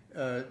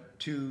to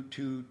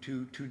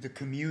the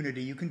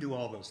community. You can do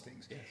all those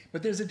things. Yes.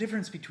 But there's a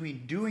difference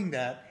between doing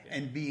that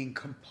and being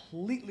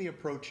completely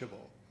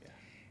approachable. Yeah.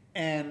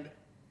 And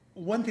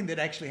one thing that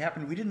actually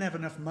happened, we didn't have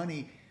enough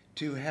money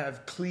to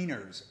have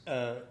cleaners.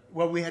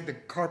 We had the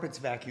carpets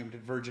vacuumed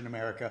at Virgin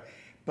America,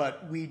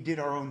 but we did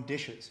our own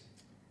dishes.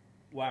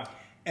 Wow.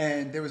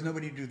 And there was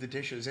nobody to do the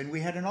dishes. And we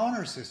had an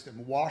honor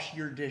system, wash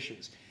your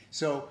dishes.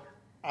 So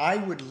I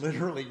would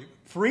literally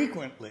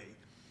frequently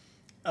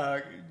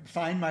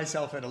find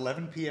myself at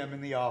 11 p.m. in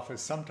the office,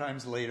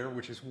 sometimes later,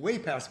 which is way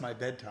past my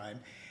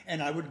bedtime,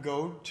 and I would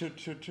go to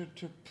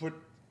put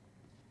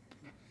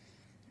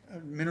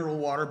mineral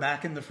water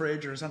back in the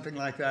fridge or something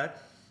like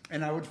that,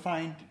 and I would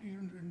find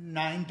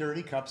 9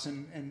 dirty cups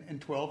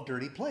and 12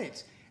 dirty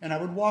plates, and I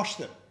would wash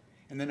them.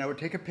 And then I would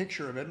take a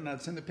picture of it, and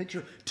I'd send the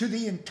picture to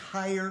the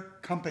entire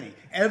company,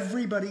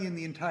 everybody in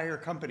the entire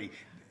company,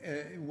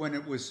 when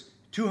it was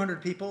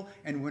 200 people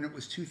and when it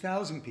was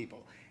 2,000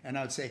 people. And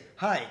I'd say,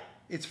 "Hi,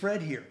 it's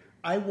Fred here.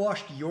 I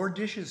washed your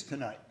dishes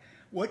tonight.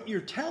 What you're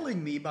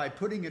telling me by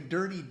putting a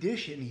dirty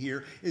dish in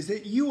here is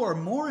that you are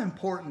more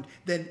important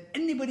than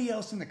anybody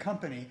else in the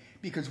company,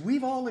 because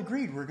we've all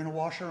agreed we're going to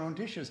wash our own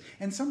dishes,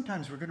 and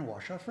sometimes we're going to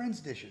wash our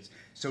friends' dishes.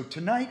 So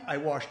tonight I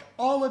washed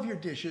all of your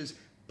dishes.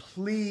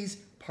 Please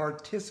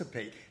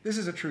participate." This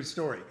is a true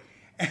story.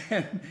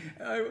 And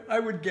I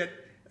would get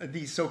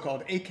these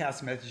so-called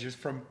ACAS messages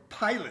from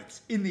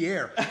pilots in the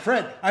air.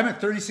 "Fred, I'm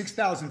at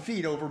 36,000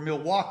 feet over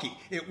Milwaukee.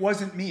 It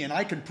wasn't me, and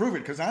I can prove it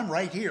because I'm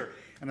right here."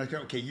 And I go,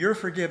 "Okay, you're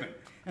forgiven."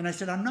 And I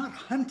said, "I'm not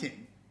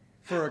hunting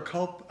for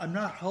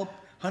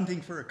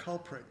hunting for a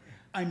culprit.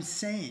 I'm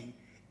saying,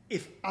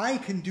 if I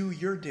can do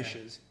your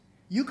dishes,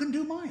 you can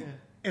do mine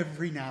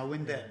every now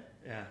and then."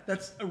 Yeah.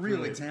 That's a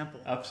real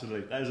example.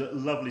 Absolutely. That is a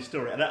lovely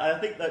story. And I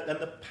think that, and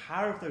the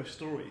power of those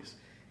stories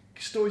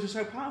are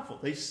so powerful.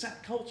 They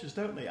set cultures,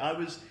 don't they? I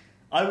was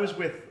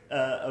with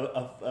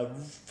a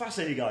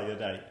fascinating guy the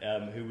other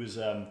day who was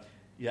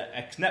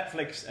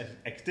ex-Netflix,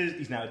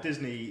 he's now at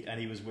Disney, and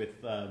he was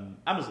with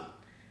Amazon.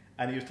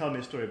 And he was telling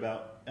me a story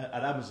about,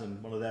 at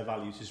Amazon, one of their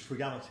values is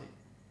frugality,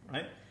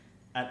 right?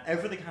 And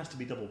everything has to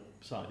be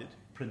double-sided,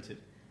 printed,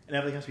 and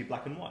everything has to be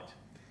black and white.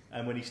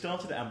 And when he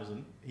started at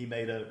Amazon, he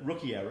made a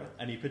rookie error,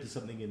 and he printed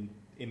something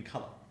in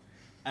colour.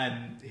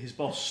 And his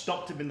boss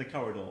stopped him in the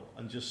corridor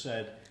and just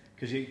said,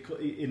 because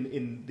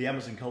in the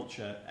Amazon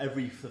culture,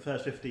 the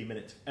first 15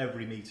 minutes,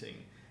 every meeting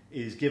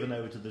is given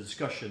over to the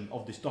discussion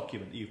of this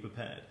document that you've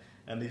prepared.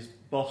 And his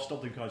boss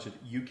stopped him in the corridor and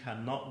said, "You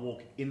cannot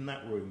walk in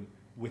that room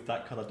with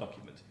that colour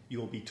document. You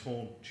will be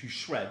torn to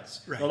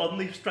shreds. Right. Not on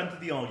the strength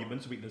of the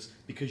argument's weakness,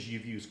 because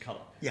you've used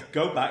colour. Yeah.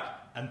 Go back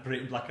and put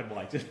it in black and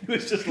white." And it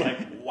was just like,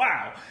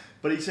 wow.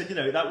 But he said,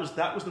 that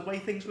was the way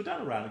things were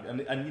done around.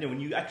 And when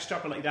you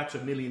extrapolate that to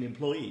 1 million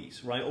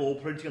employees, right, all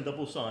printing on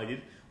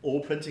double-sided,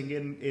 all printing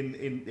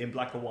in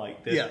black and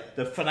white,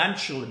 the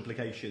financial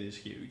implication is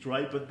huge,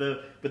 right? But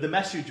the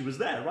message was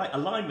there, right?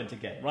 Alignment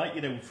again,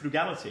 right?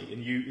 Frugality.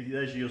 And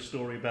there's your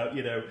story about,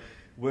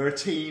 we're a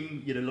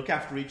team, look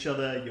after each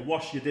other, you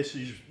wash your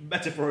dishes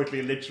metaphorically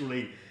and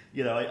literally.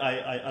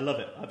 I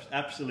love it. I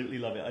absolutely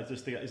love it. I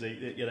just think that is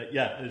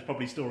there's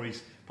probably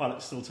stories,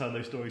 pilots still telling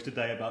those stories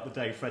today about the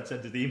day Fred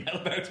sent us the email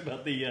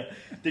about the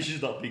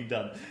dishes not being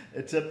done.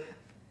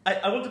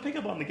 I want to pick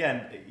up on,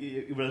 again,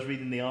 when I was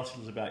reading the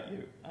articles about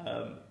you,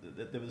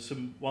 there were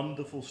some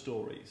wonderful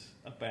stories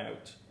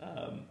about,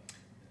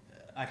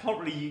 I can't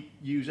really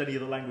use any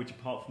other language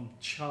apart from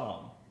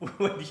charm,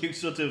 when you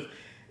sort of,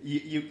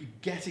 you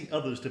getting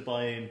others to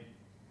buy in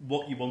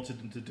what you wanted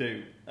them to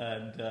do.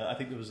 And I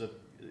think there was a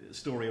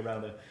story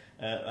around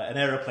an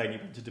aeroplane you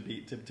wanted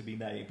to be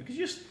named, because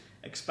you just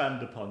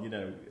expand upon,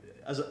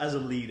 as a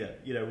leader,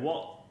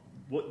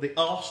 what the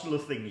arsenal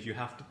of things you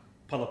have to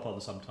pull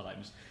upon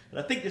sometimes. And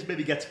I think this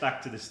maybe gets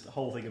back to this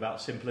whole thing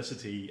about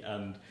simplicity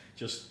and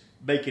just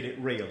making it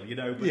real,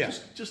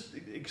 but just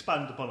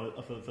expand upon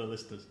it for the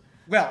listeners.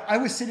 Well, I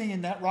was sitting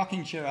in that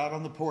rocking chair out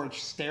on the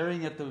porch,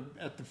 staring at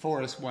the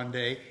forest one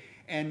day,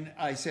 and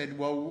I said,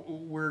 "Well,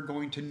 we're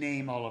going to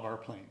name all of our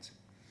planes."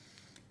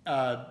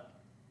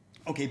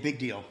 Okay, big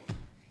deal.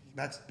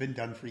 That's been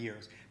done for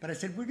years. But I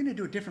said, we're going to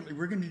do it differently.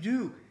 We're going to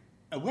do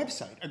a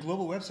website, a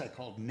global website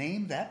called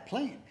Name That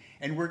Plane.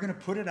 And we're going to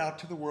put it out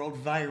to the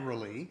world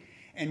virally,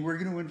 and we're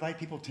going to invite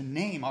people to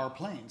name our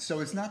plane. So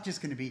it's not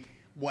just going to be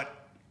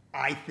what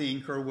I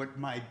think or what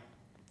my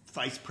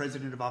vice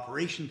president of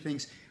operation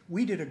thinks.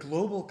 We did a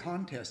global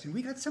contest, and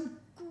we got some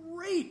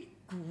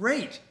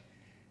great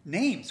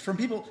names from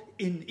people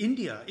in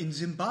India, in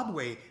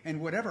Zimbabwe,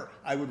 and whatever.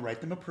 I would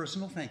write them a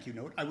personal thank you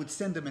note. I would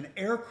send them an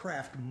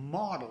aircraft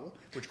model,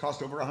 which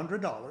cost over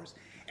 $100,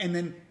 and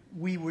then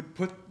we would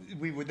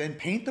then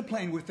paint the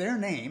plane with their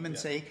name and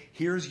say,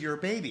 here's your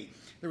baby.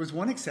 There was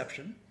one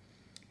exception.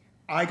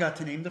 I got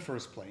to name the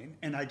first plane,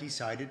 and I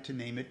decided to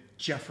name it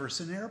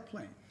Jefferson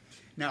Airplane.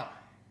 Now,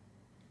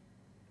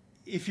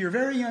 if you're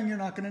very young, you're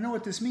not going to know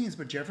what this means,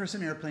 but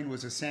Jefferson Airplane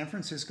was a San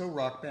Francisco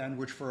rock band,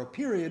 which for a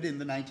period in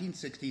the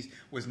 1960s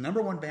was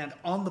 #1 band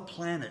on the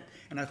planet.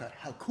 And I thought,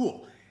 how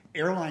cool.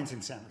 Airlines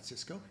in San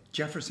Francisco.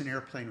 Jefferson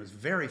Airplane was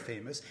very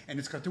famous, and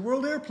it's got the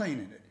World Airplane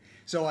in it.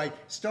 So I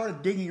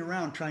started digging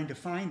around trying to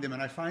find them,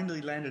 and I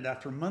finally landed,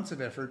 after months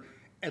of effort,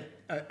 in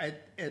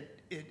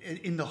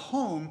the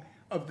home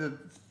of the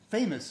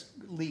famous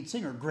lead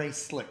singer, Grace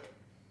Slick.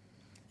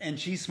 And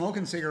she's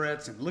smoking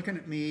cigarettes and looking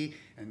at me,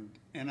 and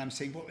I'm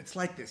saying, well, it's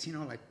like this,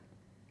 like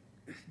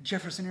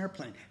Jefferson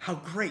Airplane. How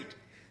great.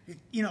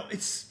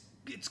 It's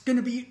going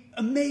to be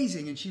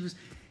amazing. And she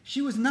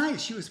was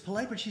nice. She was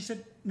polite, but she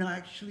said, no,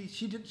 actually,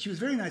 she was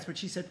very nice, but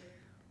she said,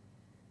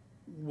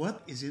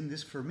 what is in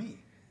this for me?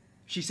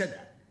 She said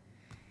that.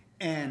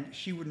 And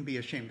she wouldn't be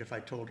ashamed if I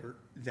told her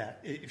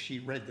that, if she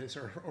read this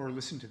or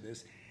listened to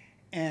this.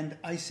 And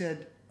I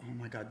said, oh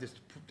my God,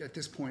 at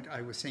this point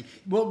I was saying,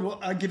 well,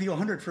 I'll give you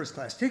 100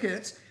 first-class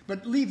tickets,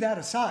 but leave that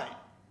aside.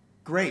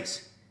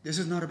 Grace, this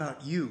is not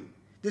about you.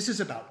 This is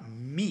about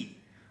me.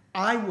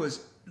 I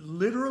was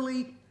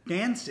literally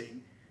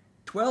dancing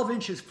 12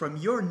 inches from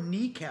your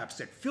kneecaps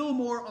at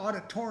Fillmore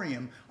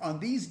Auditorium on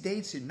these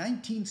dates in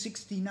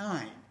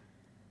 1969.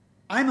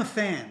 I'm a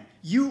fan.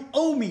 You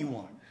owe me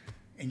one.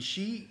 And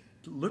she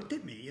looked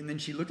at me, and then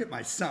she looked at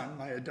my son,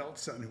 my adult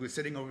son, who was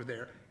sitting over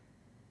there,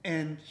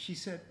 and she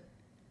said,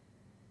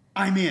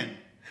 I'm in.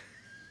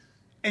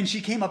 And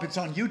she came up, it's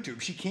on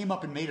YouTube, she came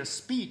up and made a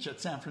speech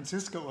at San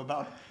Francisco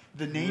about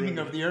the naming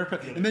of the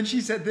aircraft. And then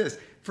she said this,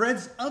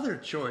 Fred's other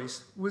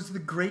choice was the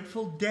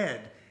Grateful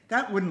Dead.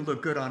 That wouldn't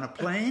look good on a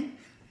plane.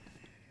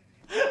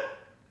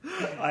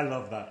 I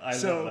love that. I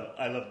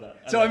love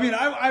that.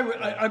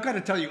 I've got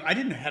to tell you, I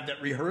didn't have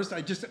that rehearsed.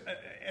 I just,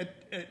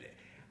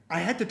 I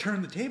had to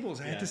turn the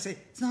tables. I had to say,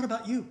 it's not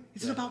about you.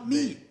 It's about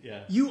me.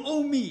 Yeah. You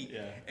owe me.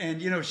 Yeah.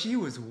 And, she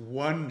was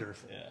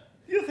wonderful. Yeah.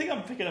 The other thing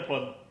I'm picking up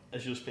on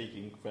as you're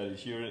speaking, Fred,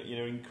 is you're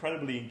an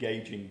incredibly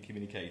engaging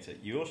communicator.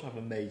 You also have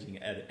amazing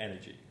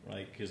energy,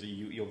 right? Because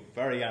you're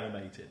very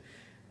animated.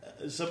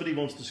 Somebody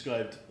once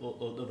described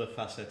another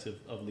facet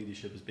of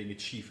leadership as being a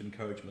chief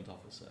encouragement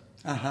officer.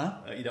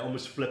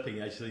 Almost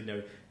flipping.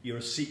 Actually, you're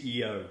a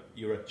CEO.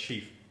 You're a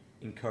chief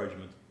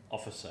encouragement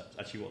officer. That's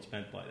actually what's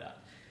meant by that.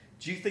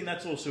 Do you think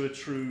that's also a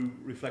true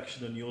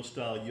reflection on your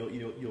style,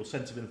 your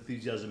sense of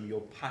enthusiasm,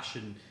 your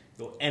passion,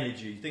 your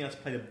energy? Do you think that's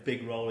played a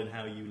big role in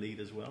how you lead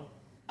as well?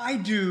 I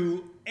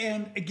do.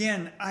 And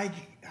again,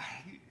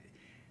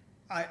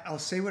 I'll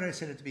say what I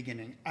said at the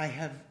beginning. I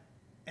have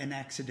an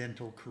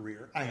accidental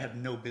career. I have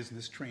no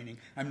business training.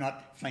 I'm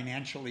not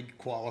financially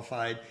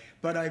qualified.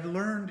 But I've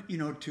learned,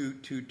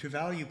 to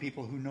value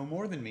people who know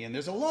more than me. And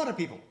there's a lot of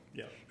people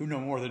who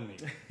know more than me.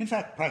 In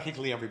fact,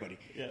 practically everybody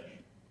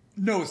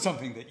knows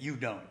something that you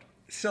don't.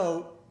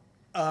 So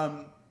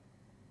I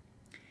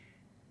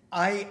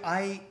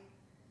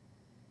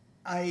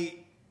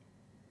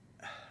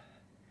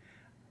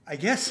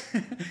guess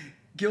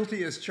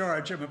guilty as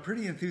charged. I'm a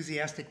pretty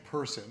enthusiastic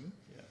person.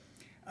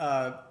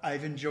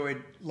 I've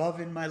enjoyed love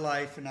in my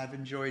life, and I've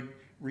enjoyed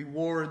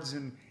rewards,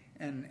 and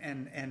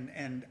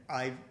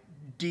I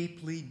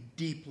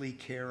deeply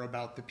care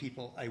about the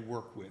people I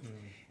work with,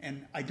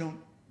 and I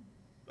don't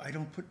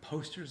put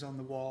posters on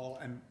the wall.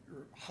 I'm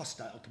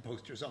hostile to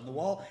posters on the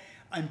wall.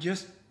 I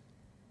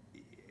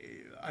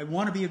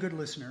want to be a good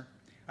listener.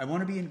 I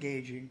want to be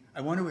engaging. I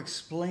want to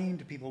explain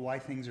to people why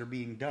things are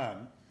being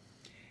done.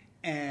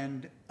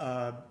 And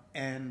I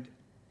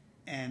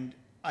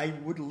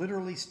would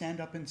literally stand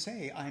up and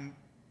say,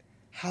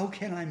 how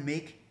can I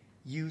make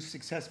you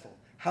successful?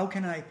 How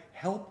can I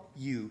help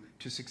you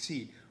to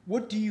succeed?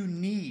 What do you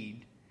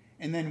need?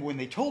 And then when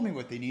they told me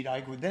what they need, I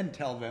would then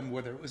tell them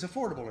whether it was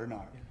affordable or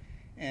not.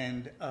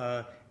 And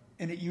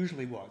it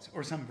usually was,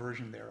 or some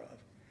version thereof.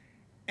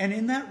 And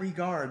in that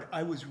regard,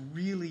 I was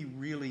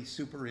really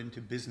super into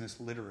business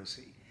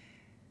literacy.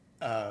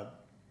 A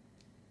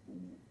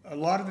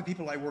lot of the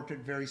people I worked at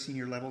very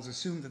senior levels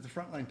assumed that the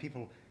frontline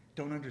people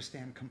don't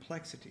understand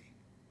complexity.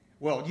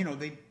 Well,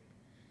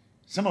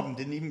 some of them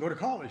didn't even go to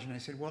college. And I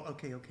said, well,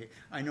 okay.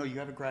 I know you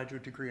have a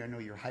graduate degree. I know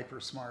you're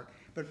hyper smart.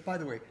 But by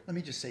the way, let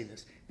me just say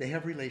this. They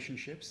have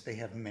relationships. They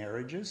have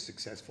marriages,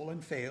 successful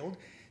and failed.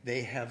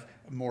 They have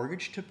a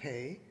mortgage to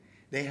pay.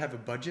 They have a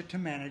budget to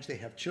manage. They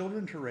have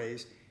children to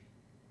raise.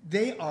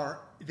 They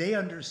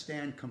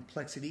understand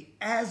complexity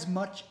as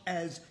much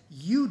as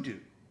you do.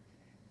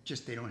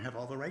 just they don't have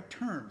all the right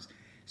terms.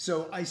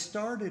 So I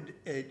started,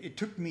 it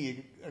took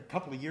me a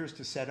couple of years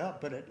to set up,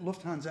 but at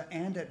Lufthansa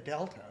and at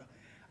Delta,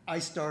 I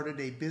started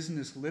a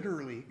business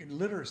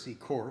literacy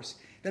course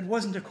that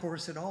wasn't a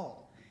course at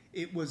all.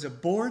 It was a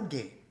board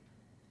game.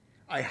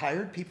 I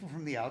hired people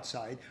from the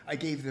outside, I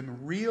gave them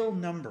real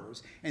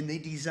numbers, and they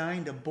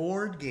designed a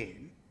board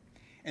game,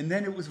 and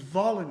then it was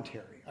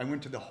voluntary. I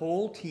went to the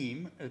whole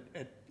team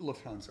at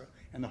Lufthansa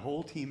and the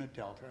whole team at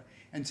Delta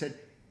and said,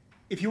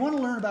 if you want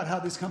to learn about how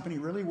this company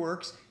really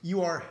works,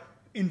 you are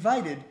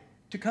invited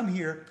to come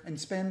here and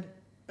spend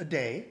a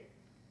day,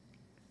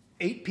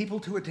 8 people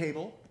to a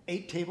table,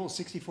 8 tables,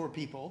 64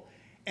 people,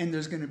 and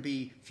there's going to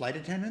be flight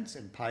attendants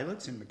and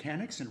pilots and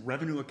mechanics and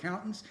revenue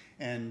accountants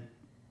and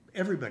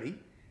everybody,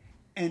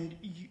 and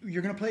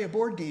you're going to play a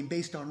board game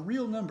based on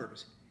real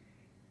numbers,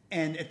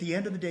 and at the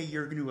end of the day,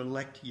 you're going to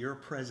elect your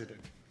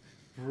president.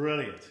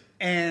 Brilliant.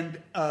 And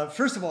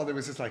first of all, there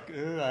was this like,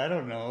 I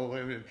don't know.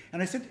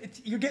 And I said,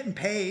 you're getting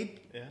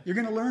paid. Yeah. You're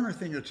going to learn a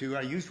thing or two.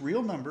 I used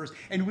real numbers.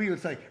 And we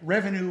was like,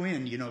 revenue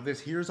in,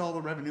 here's all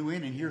the revenue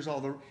in and here's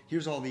all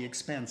the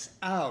expense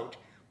out.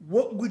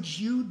 What would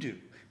you do?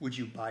 Would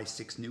you buy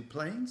 6 new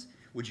planes?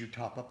 Would you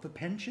top up the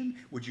pension?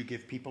 Would you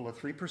give people a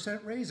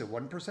 3% raise, a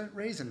 1%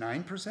 raise, a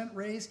 9%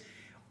 raise?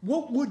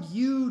 What would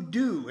you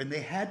do? And they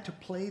had to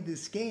play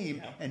this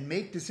game and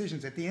make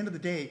decisions. At the end of the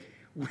day,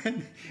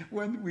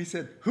 when we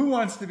said, who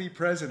wants to be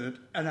president?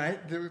 And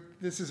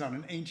this is on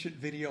an ancient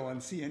video on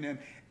CNN.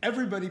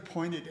 Everybody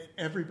pointed at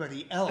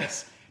everybody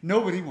else.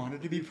 Nobody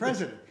wanted to be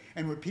president.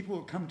 And what people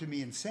would come to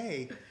me and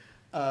say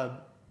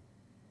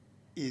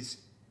is,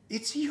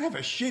 you have a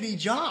shitty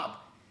job.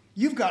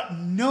 You've got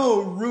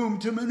no room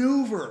to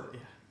maneuver.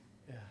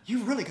 Yeah.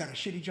 You've really got a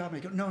shitty job.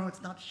 And I go, no,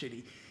 it's not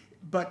shitty.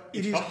 But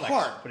it is complex,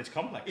 hard. But it's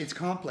complex. It's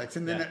complex.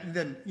 And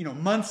then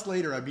months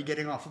later, I'd be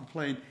getting off of the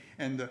plane,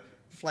 and the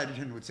flight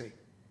attendant would say,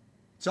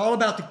 it's all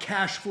about the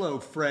cash flow,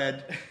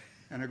 Fred.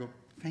 And I go,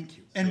 thank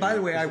you. And by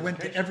the way, I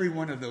went to every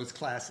one of those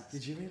classes.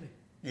 Did you really?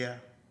 Yeah.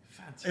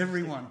 Fantastic.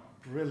 Every one.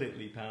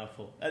 Brilliantly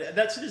powerful.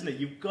 That's it, isn't it?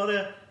 You've got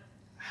to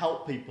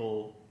help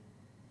people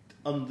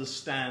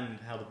understand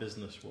how the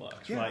business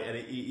works, right? And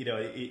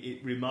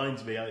it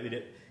reminds me,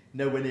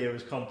 nowhere near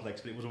as complex,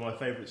 but it was one of my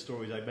favourite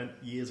stories. I went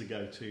years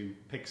ago to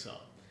Pixar,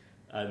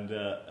 and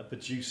a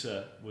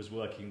producer was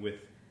working with,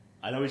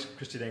 I know his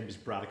Christian name is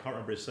Brad, I can't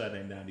remember his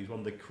surname now, and he's one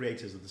of the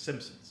creators of The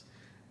Simpsons.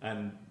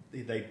 And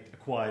they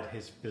acquired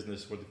his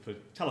business for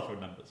telephone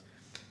numbers.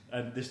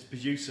 And this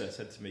producer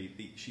said to me,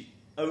 the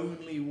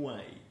only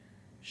way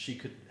she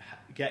could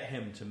get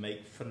him to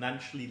make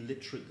financially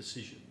literate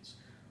decisions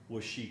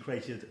was she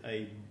created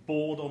a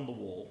board on the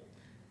wall,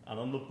 and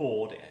on the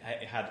board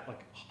it had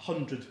like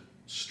 100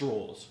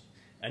 straws,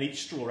 and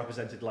each straw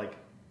represented like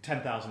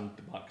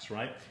 $10,000,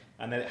 right?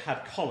 And then it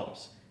had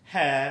columns: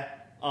 hair,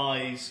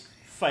 eyes,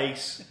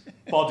 face,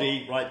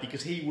 body, right?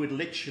 Because he would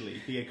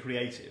literally be a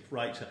creative,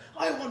 right? So,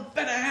 I want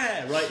better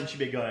hair, right? And she'd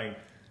be going,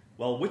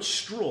 well, which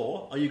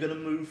straw are you going to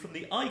move from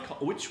the eye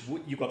column?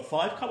 You've got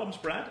 5 columns,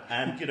 Brad,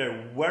 and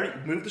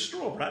move the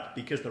straw, Brad,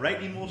 because there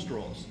ain't any more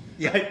straws.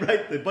 Yeah.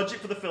 Right? The budget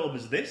for the film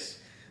is this.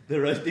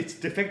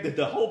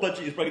 The whole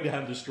budget is broken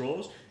down to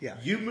straws. Yeah.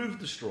 You move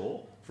the straw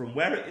from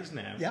where it is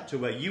now to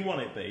where you want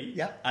it to be,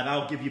 and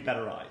I'll give you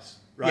better eyes.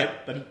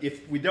 Right, but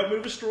if we don't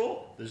move a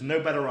straw, there's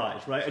no better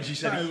eyes, right? And she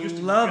said he used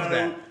to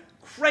go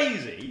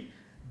crazy,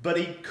 but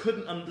he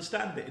couldn't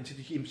understand it until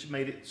he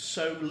made it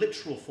so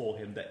literal for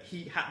him that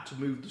he had to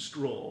move the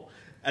straw,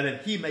 and then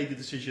he made the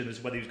decision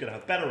as whether he was going to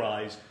have better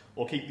eyes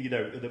or keep,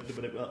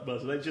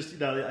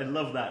 I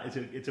love that.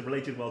 It's a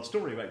related world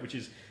story, right? Which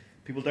is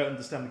people don't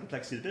understand the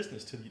complexity of the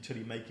business till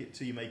you make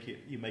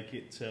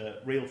it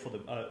real for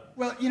them.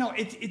 Well,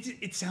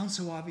 it sounds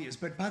so obvious,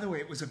 but by the way,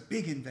 it was a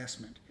big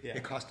investment. Yeah.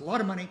 It cost a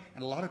lot of money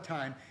and a lot of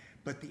time,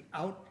 but the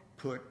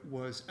output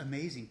was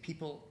amazing.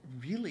 People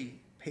really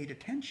paid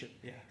attention,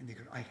 and they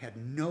I had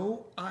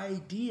no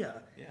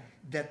idea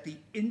that the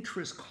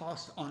interest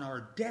cost on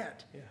our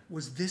debt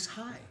was this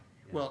high.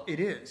 Yeah. Well, it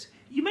is.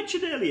 You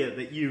mentioned earlier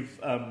that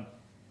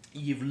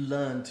you've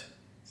learned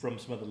from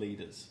some other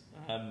leaders.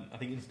 I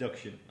think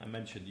introduction, I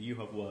mentioned you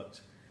have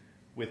worked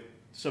with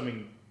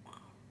some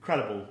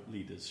incredible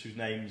leaders whose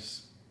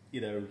names,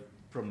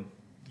 from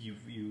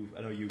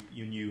I know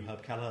you knew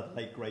Herb Kelleher, the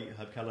late great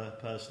Herb Kelleher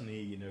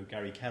personally.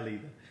 Gary Kelly,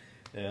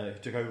 who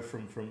took over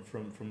from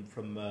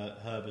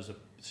Herb as a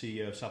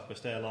CEO of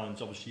Southwest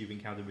Airlines. Obviously, you've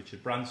encountered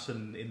Richard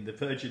Branson in the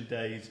Virgin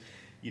days.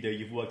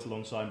 You've worked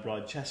alongside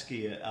Brian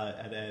Chesky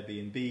at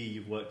Airbnb.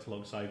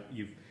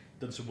 You've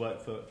done some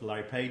work for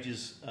Larry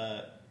Page's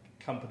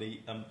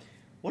company.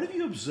 What have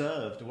you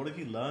observed, or what have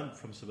you learned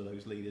from some of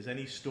those leaders?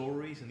 Any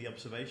stories, any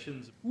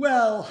observations?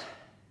 Well,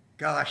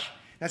 gosh,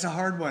 that's a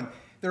hard one.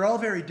 They're all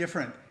very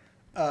different.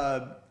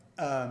 They're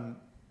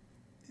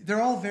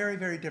all very,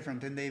 very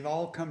different, and they've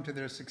all come to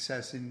their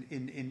success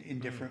in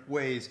different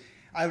ways.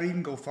 I would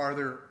even go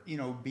farther,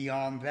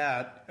 beyond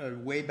that.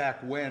 Way back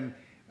when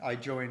I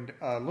joined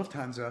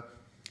Lufthansa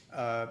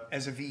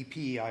as a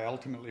VP, I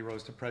ultimately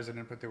rose to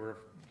president, but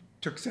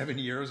took 7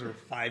 years or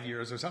 5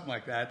 years or something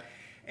like that.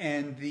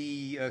 And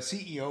the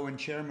CEO and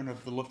chairman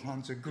of the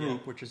Lufthansa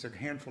Group, which is a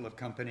handful of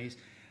companies,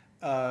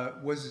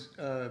 was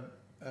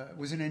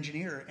an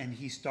engineer, and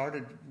he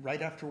started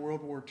right after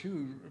World War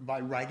II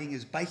by riding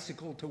his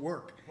bicycle to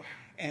work. Wow.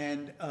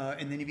 And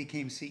then he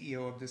became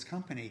CEO of this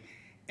company.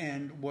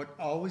 And what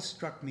always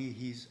struck me,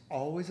 he's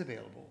always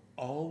available,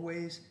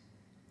 always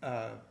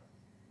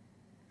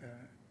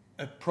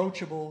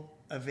approachable,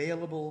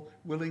 available,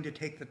 willing to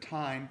take the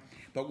time.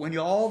 But when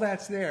all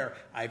that's there,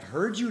 I've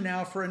heard you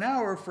now for an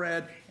hour,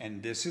 Fred,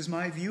 and this is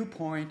my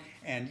viewpoint.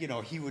 And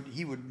he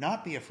would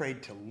not be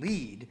afraid to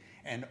lead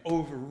and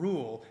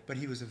overrule, but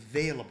he was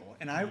available.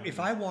 And if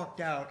I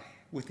walked out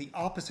with the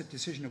opposite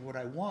decision of what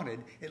I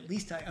wanted, at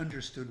least I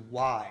understood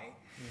why.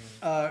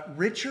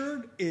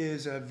 Richard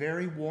is a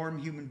very warm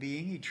human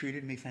being. He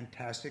treated me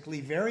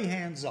fantastically, very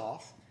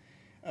hands-off.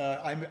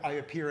 I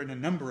appear in a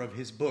number of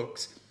his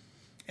books.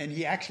 And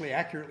he actually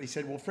accurately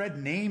said, well,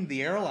 Fred named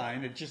the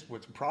airline, it just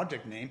was a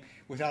project name,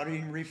 without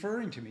even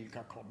referring to me. He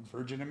got called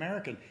Virgin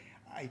American.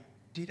 I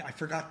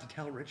forgot to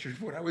tell Richard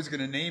what I was going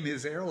to name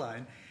his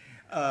airline,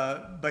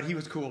 but he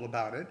was cool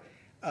about it.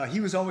 He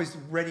was always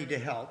ready to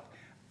help.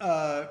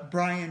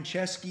 Brian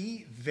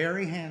Chesky,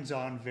 very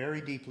hands-on,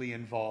 very deeply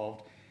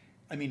involved.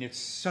 I mean, it's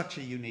such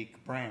a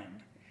unique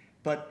brand.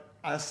 But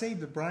I'll say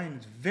that Brian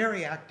is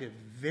very active,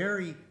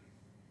 very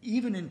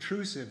even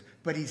intrusive,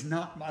 but he's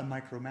not a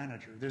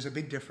micromanager. There's a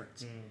big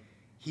difference.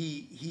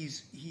 He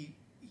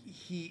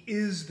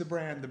is the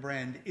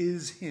brand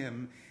is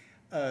him.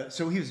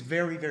 So he was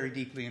very, very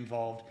deeply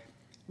involved.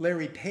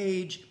 Larry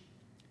Page,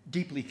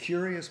 deeply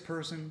curious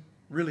person,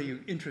 really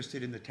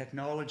interested in the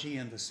technology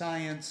and the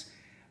science.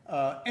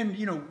 And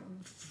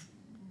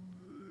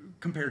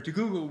compared to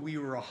Google, we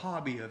were a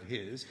hobby of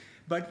his,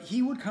 but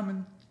he would come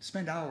and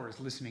spend hours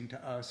listening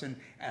to us and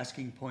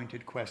asking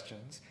pointed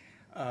questions.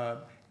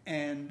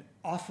 And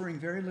offering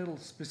very little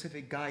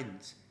specific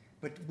guidance.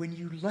 But when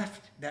you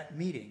left that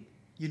meeting,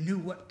 you knew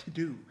what to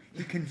do.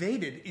 He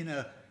conveyed it in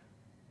an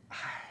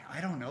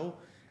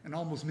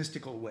almost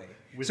mystical way.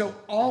 So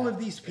all of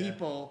these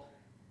people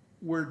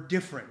were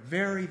different,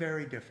 very,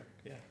 very different.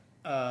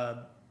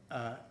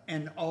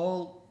 And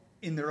all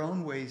in their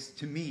own ways,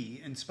 to me,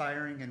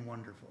 inspiring and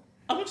wonderful.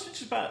 I'm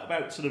interested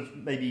about sort of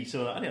maybe,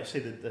 so I don't say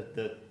that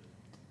the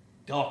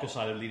darker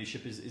side of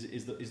leadership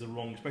is the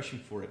wrong expression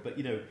for it, but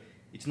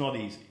it's not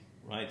easy,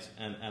 right?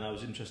 And I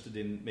was interested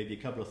in maybe a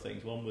couple of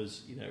things. One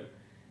was,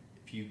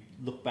 if you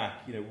look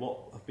back, what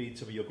have been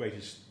some of your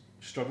greatest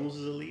struggles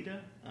as a leader?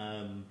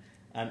 And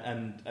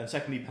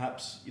secondly,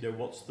 perhaps,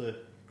 what's the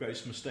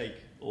greatest mistake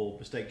or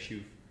mistakes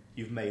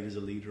you've made as a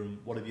leader, and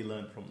what have you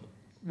learned from them?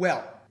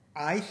 Well,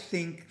 I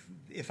think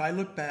if I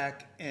look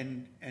back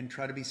and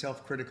try to be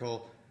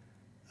self-critical,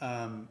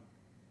 I've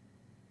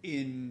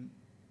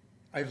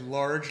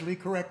largely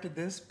corrected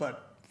this,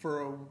 but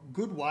for a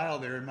good while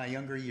there in my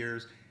younger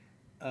years,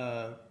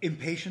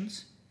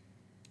 impatience,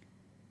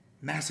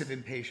 massive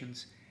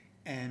impatience,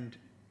 and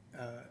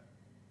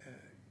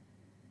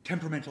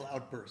temperamental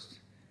outbursts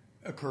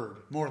occurred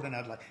more than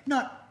I'd like.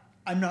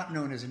 I'm not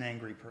known as an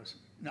angry person,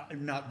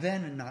 not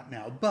then and not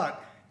now,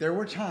 but there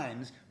were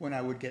times when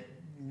I would get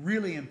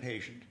really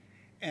impatient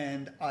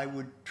and I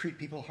would treat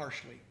people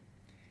harshly.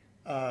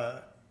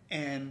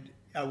 And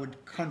I would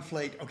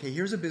conflate, okay,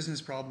 here's a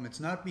business problem, it's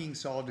not being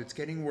solved, it's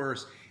getting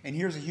worse, and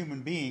here's a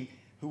human being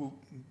who,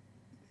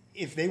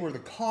 if they were the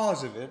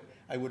cause of it,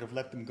 I would have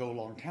let them go a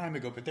long time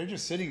ago, but they're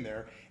just sitting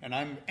there, and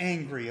I'm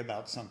angry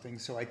about something,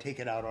 so I take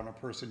it out on a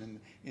person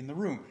in the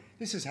room.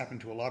 This has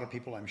happened to a lot of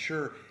people, I'm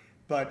sure,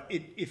 but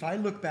if I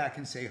look back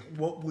and say,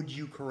 what would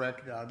you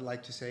correct, I'd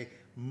like to say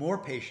more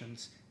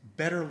patience,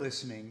 better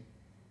listening,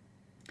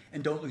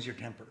 and don't lose your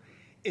temper.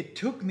 It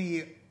took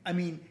me,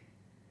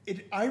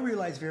 I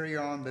realized very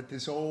on that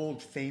this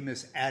old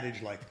famous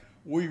adage like,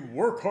 we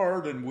work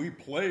hard and we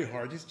play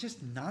hard, is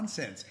just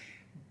nonsense.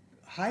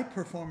 High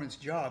performance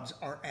jobs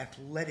are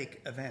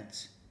athletic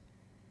events.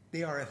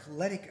 They are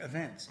athletic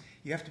events.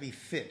 You have to be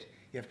fit.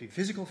 You have to be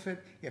physical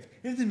fit. It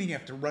doesn't mean you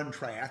have to run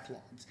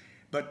triathlons,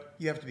 but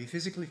you have to be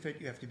physically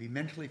fit. You have to be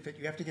mentally fit.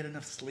 You have to get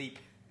enough sleep.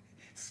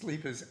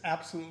 Sleep is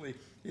absolutely,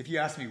 if you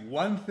ask me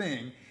one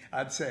thing,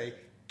 I'd say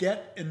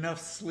get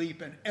enough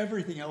sleep and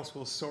everything else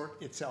will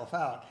sort itself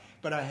out.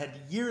 But I had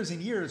years and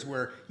years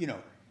where,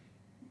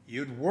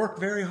 you'd work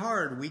very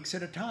hard weeks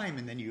at a time,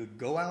 and then you'd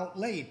go out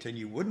late and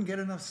you wouldn't get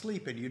enough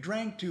sleep and you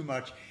drank too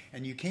much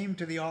and you came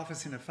to the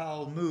office in a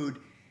foul mood.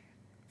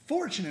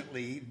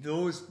 Fortunately,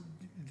 those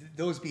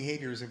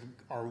behaviors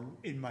are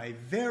in my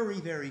very,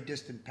 very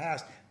distant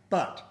past,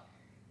 but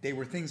they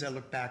were things I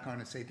look back on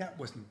and say, that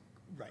wasn't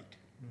right.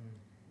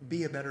 Mm-hmm.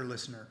 Be a better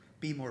listener.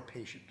 Be more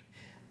patient.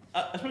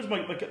 I suppose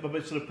my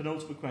sort of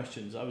penultimate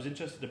questions, I was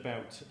interested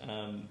about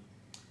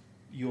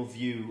your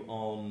view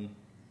on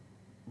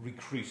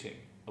recruiting.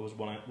 That was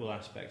one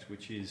aspect,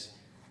 which is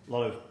a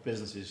lot of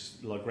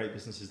great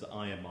businesses that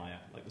I admire,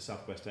 like the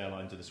Southwest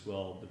Airlines of this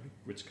world, the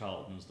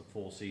Ritz-Carltons, the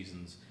Four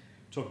Seasons,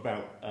 talk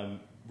about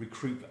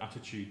recruit for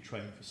attitude,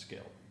 train for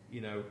skill,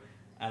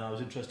 and I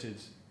was interested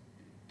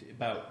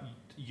about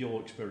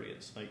your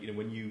experience, like,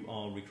 when you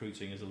are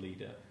recruiting as a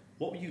leader,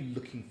 what were you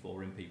looking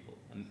for in people,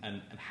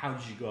 and how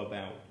did you go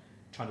about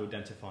trying to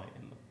identify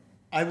in them?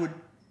 I would,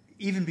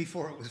 even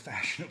before it was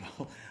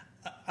fashionable,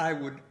 I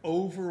would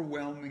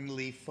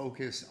overwhelmingly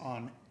focus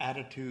on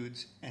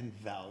attitudes and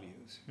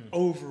values.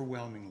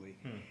 Overwhelmingly.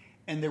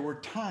 And there were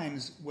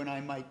times when I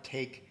might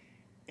take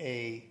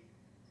a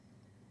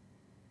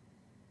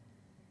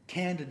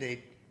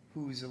candidate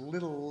who's a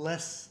little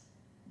less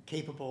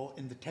capable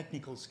in the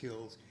technical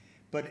skills,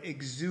 but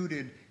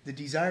exuded the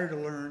desire to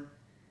learn,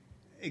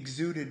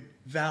 exuded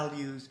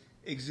values,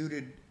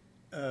 exuded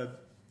a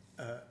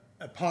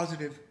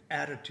positive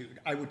attitude.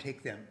 I would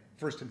take them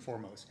first and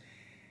foremost.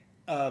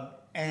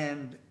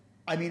 And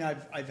I mean,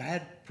 I've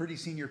had pretty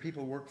senior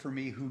people work for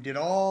me who did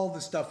all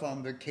the stuff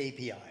on the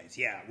KPIs.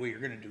 Yeah, we're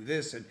going to do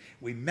this, and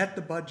we met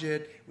the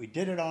budget, we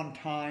did it on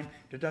time,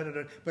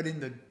 but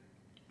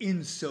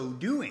in so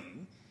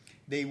doing,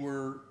 they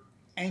were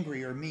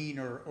angry or mean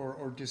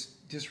or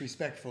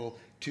disrespectful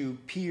to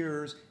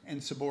peers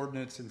and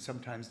subordinates and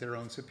sometimes their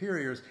own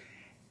superiors.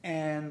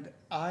 And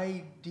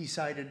I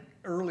decided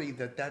early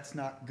that that's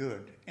not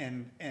good.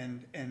 And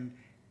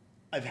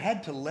I've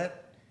had to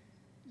let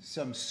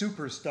some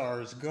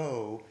superstars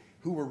go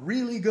who were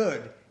really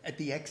good at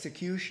the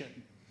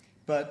execution.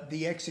 But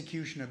the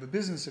execution of a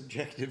business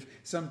objective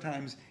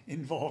sometimes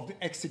involved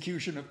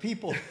execution of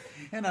people.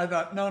 And I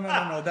thought, no,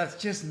 that's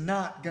just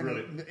not gonna,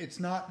 really?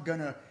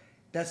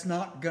 That's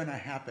not gonna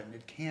happen.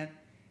 It can't,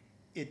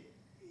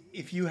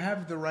 if you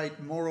have the right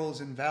morals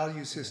and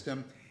value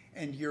system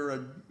and you're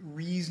a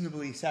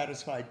reasonably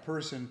satisfied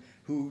person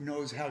who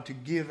knows how to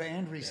give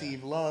and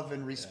receive love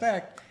and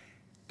respect,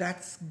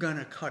 that's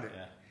gonna cut it.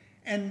 Yeah.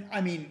 And I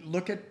mean,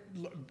 look at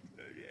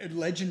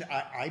legend.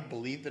 I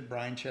believe that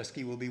Brian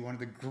Chesky will be one of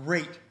the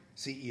great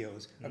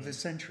CEOs of the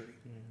century.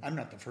 I'm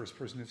not the first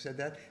person who said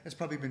that. It's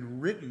probably been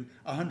written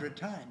 100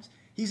 times.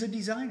 He's a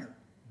designer,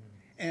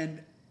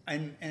 and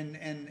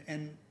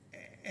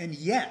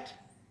yet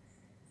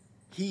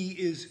he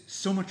is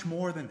so much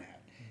more than that.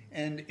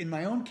 And in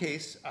my own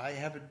case, I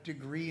have a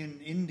degree in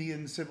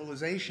Indian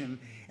civilization,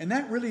 and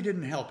that really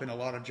didn't help in a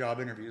lot of job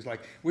interviews.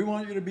 Like, we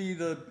want you to be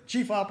the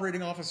chief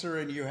operating officer,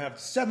 and you have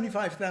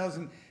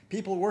 75,000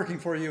 people working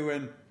for you,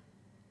 and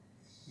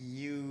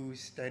you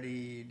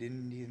studied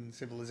Indian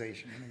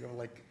civilization. And I go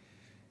like,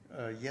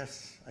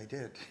 yes, I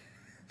did.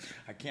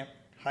 I can't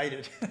hide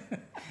it.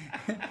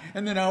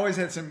 And then I always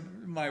had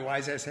my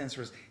wise-ass answer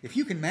was, if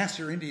you can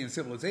master Indian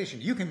civilization,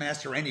 you can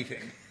master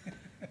anything.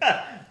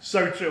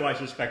 So true, I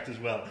suspect, as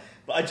well.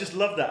 But I just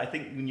love that. I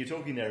think when you're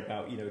talking there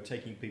about,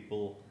 taking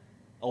people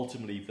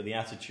ultimately for the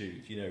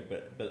attitude,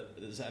 but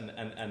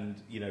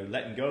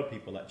letting go of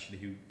people actually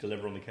who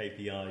deliver on the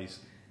KPIs,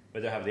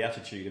 but don't have the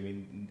attitude. I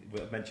mean,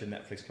 I've mentioned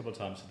Netflix a couple of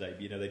times today,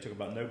 but, they talk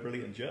about no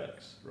brilliant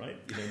jerks, right?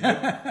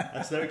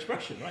 That's their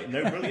expression, right?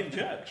 No brilliant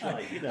jerks,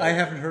 right? I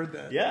haven't heard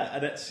that. Yeah,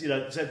 and that's,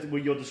 so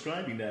what you're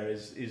describing there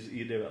is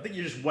I think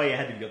you're just way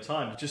ahead of your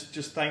time.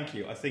 Just thank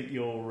you. I think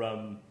your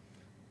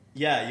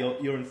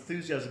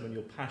enthusiasm and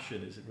your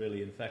passion is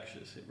really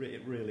infectious.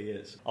 It really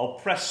is. I'll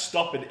press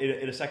stop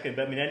in a second,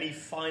 but I mean,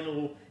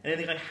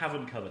 anything I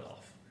haven't covered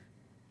off?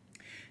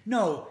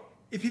 No.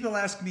 If people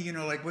ask me,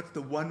 what's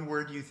the one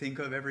word you think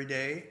of every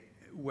day,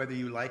 whether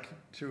you like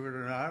to it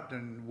or not,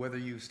 and whether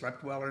you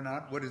slept well or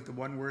not, what is the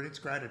one word? It's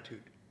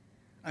gratitude.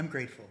 I'm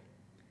grateful.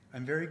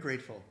 I'm very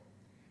grateful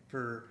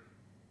for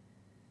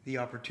the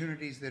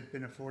opportunities that have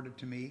been afforded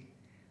to me,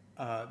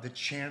 the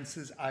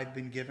chances I've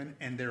been given,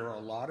 and there are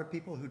a lot of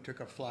people who took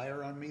a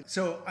flyer on me.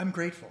 So I'm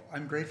grateful.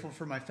 I'm grateful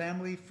for my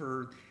family,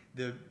 for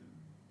the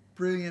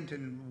brilliant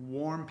and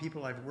warm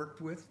people I've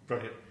worked with.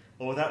 Brilliant.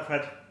 Well, with that,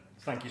 Fred,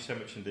 thank you so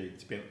much indeed.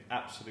 It's been an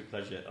absolute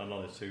pleasure and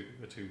honour to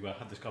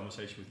have this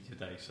conversation with you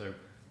today. So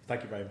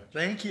thank you very much.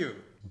 Thank you.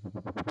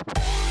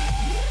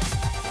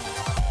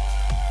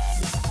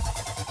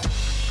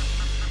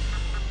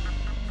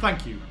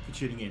 Thank you for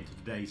tuning in to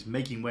today's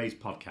Making Waves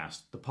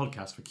podcast, the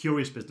podcast for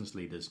curious business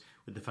leaders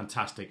with the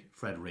fantastic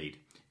Fred Reed.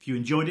 If you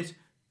enjoyed it,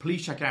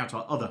 please check out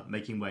our other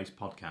Making Waves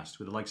podcasts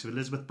with the likes of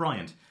Elizabeth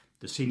Bryant,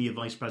 the Senior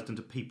Vice President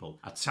of People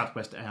at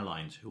Southwest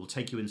Airlines, who will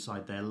take you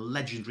inside their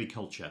legendary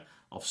culture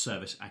of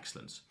service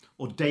excellence.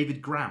 Or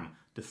David Graham,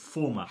 the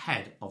former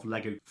head of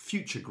Lego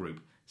Future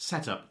Group,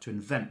 set up to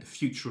invent the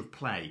future of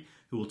play,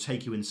 who will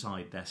take you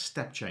inside their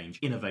step change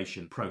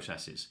innovation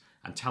processes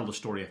and tell the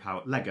story of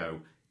how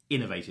Lego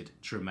innovated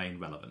to remain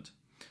relevant.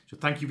 So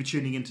thank you for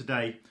tuning in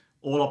today.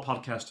 All our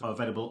podcasts are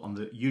available on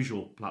the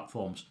usual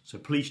platforms, so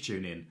please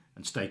tune in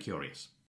and stay curious.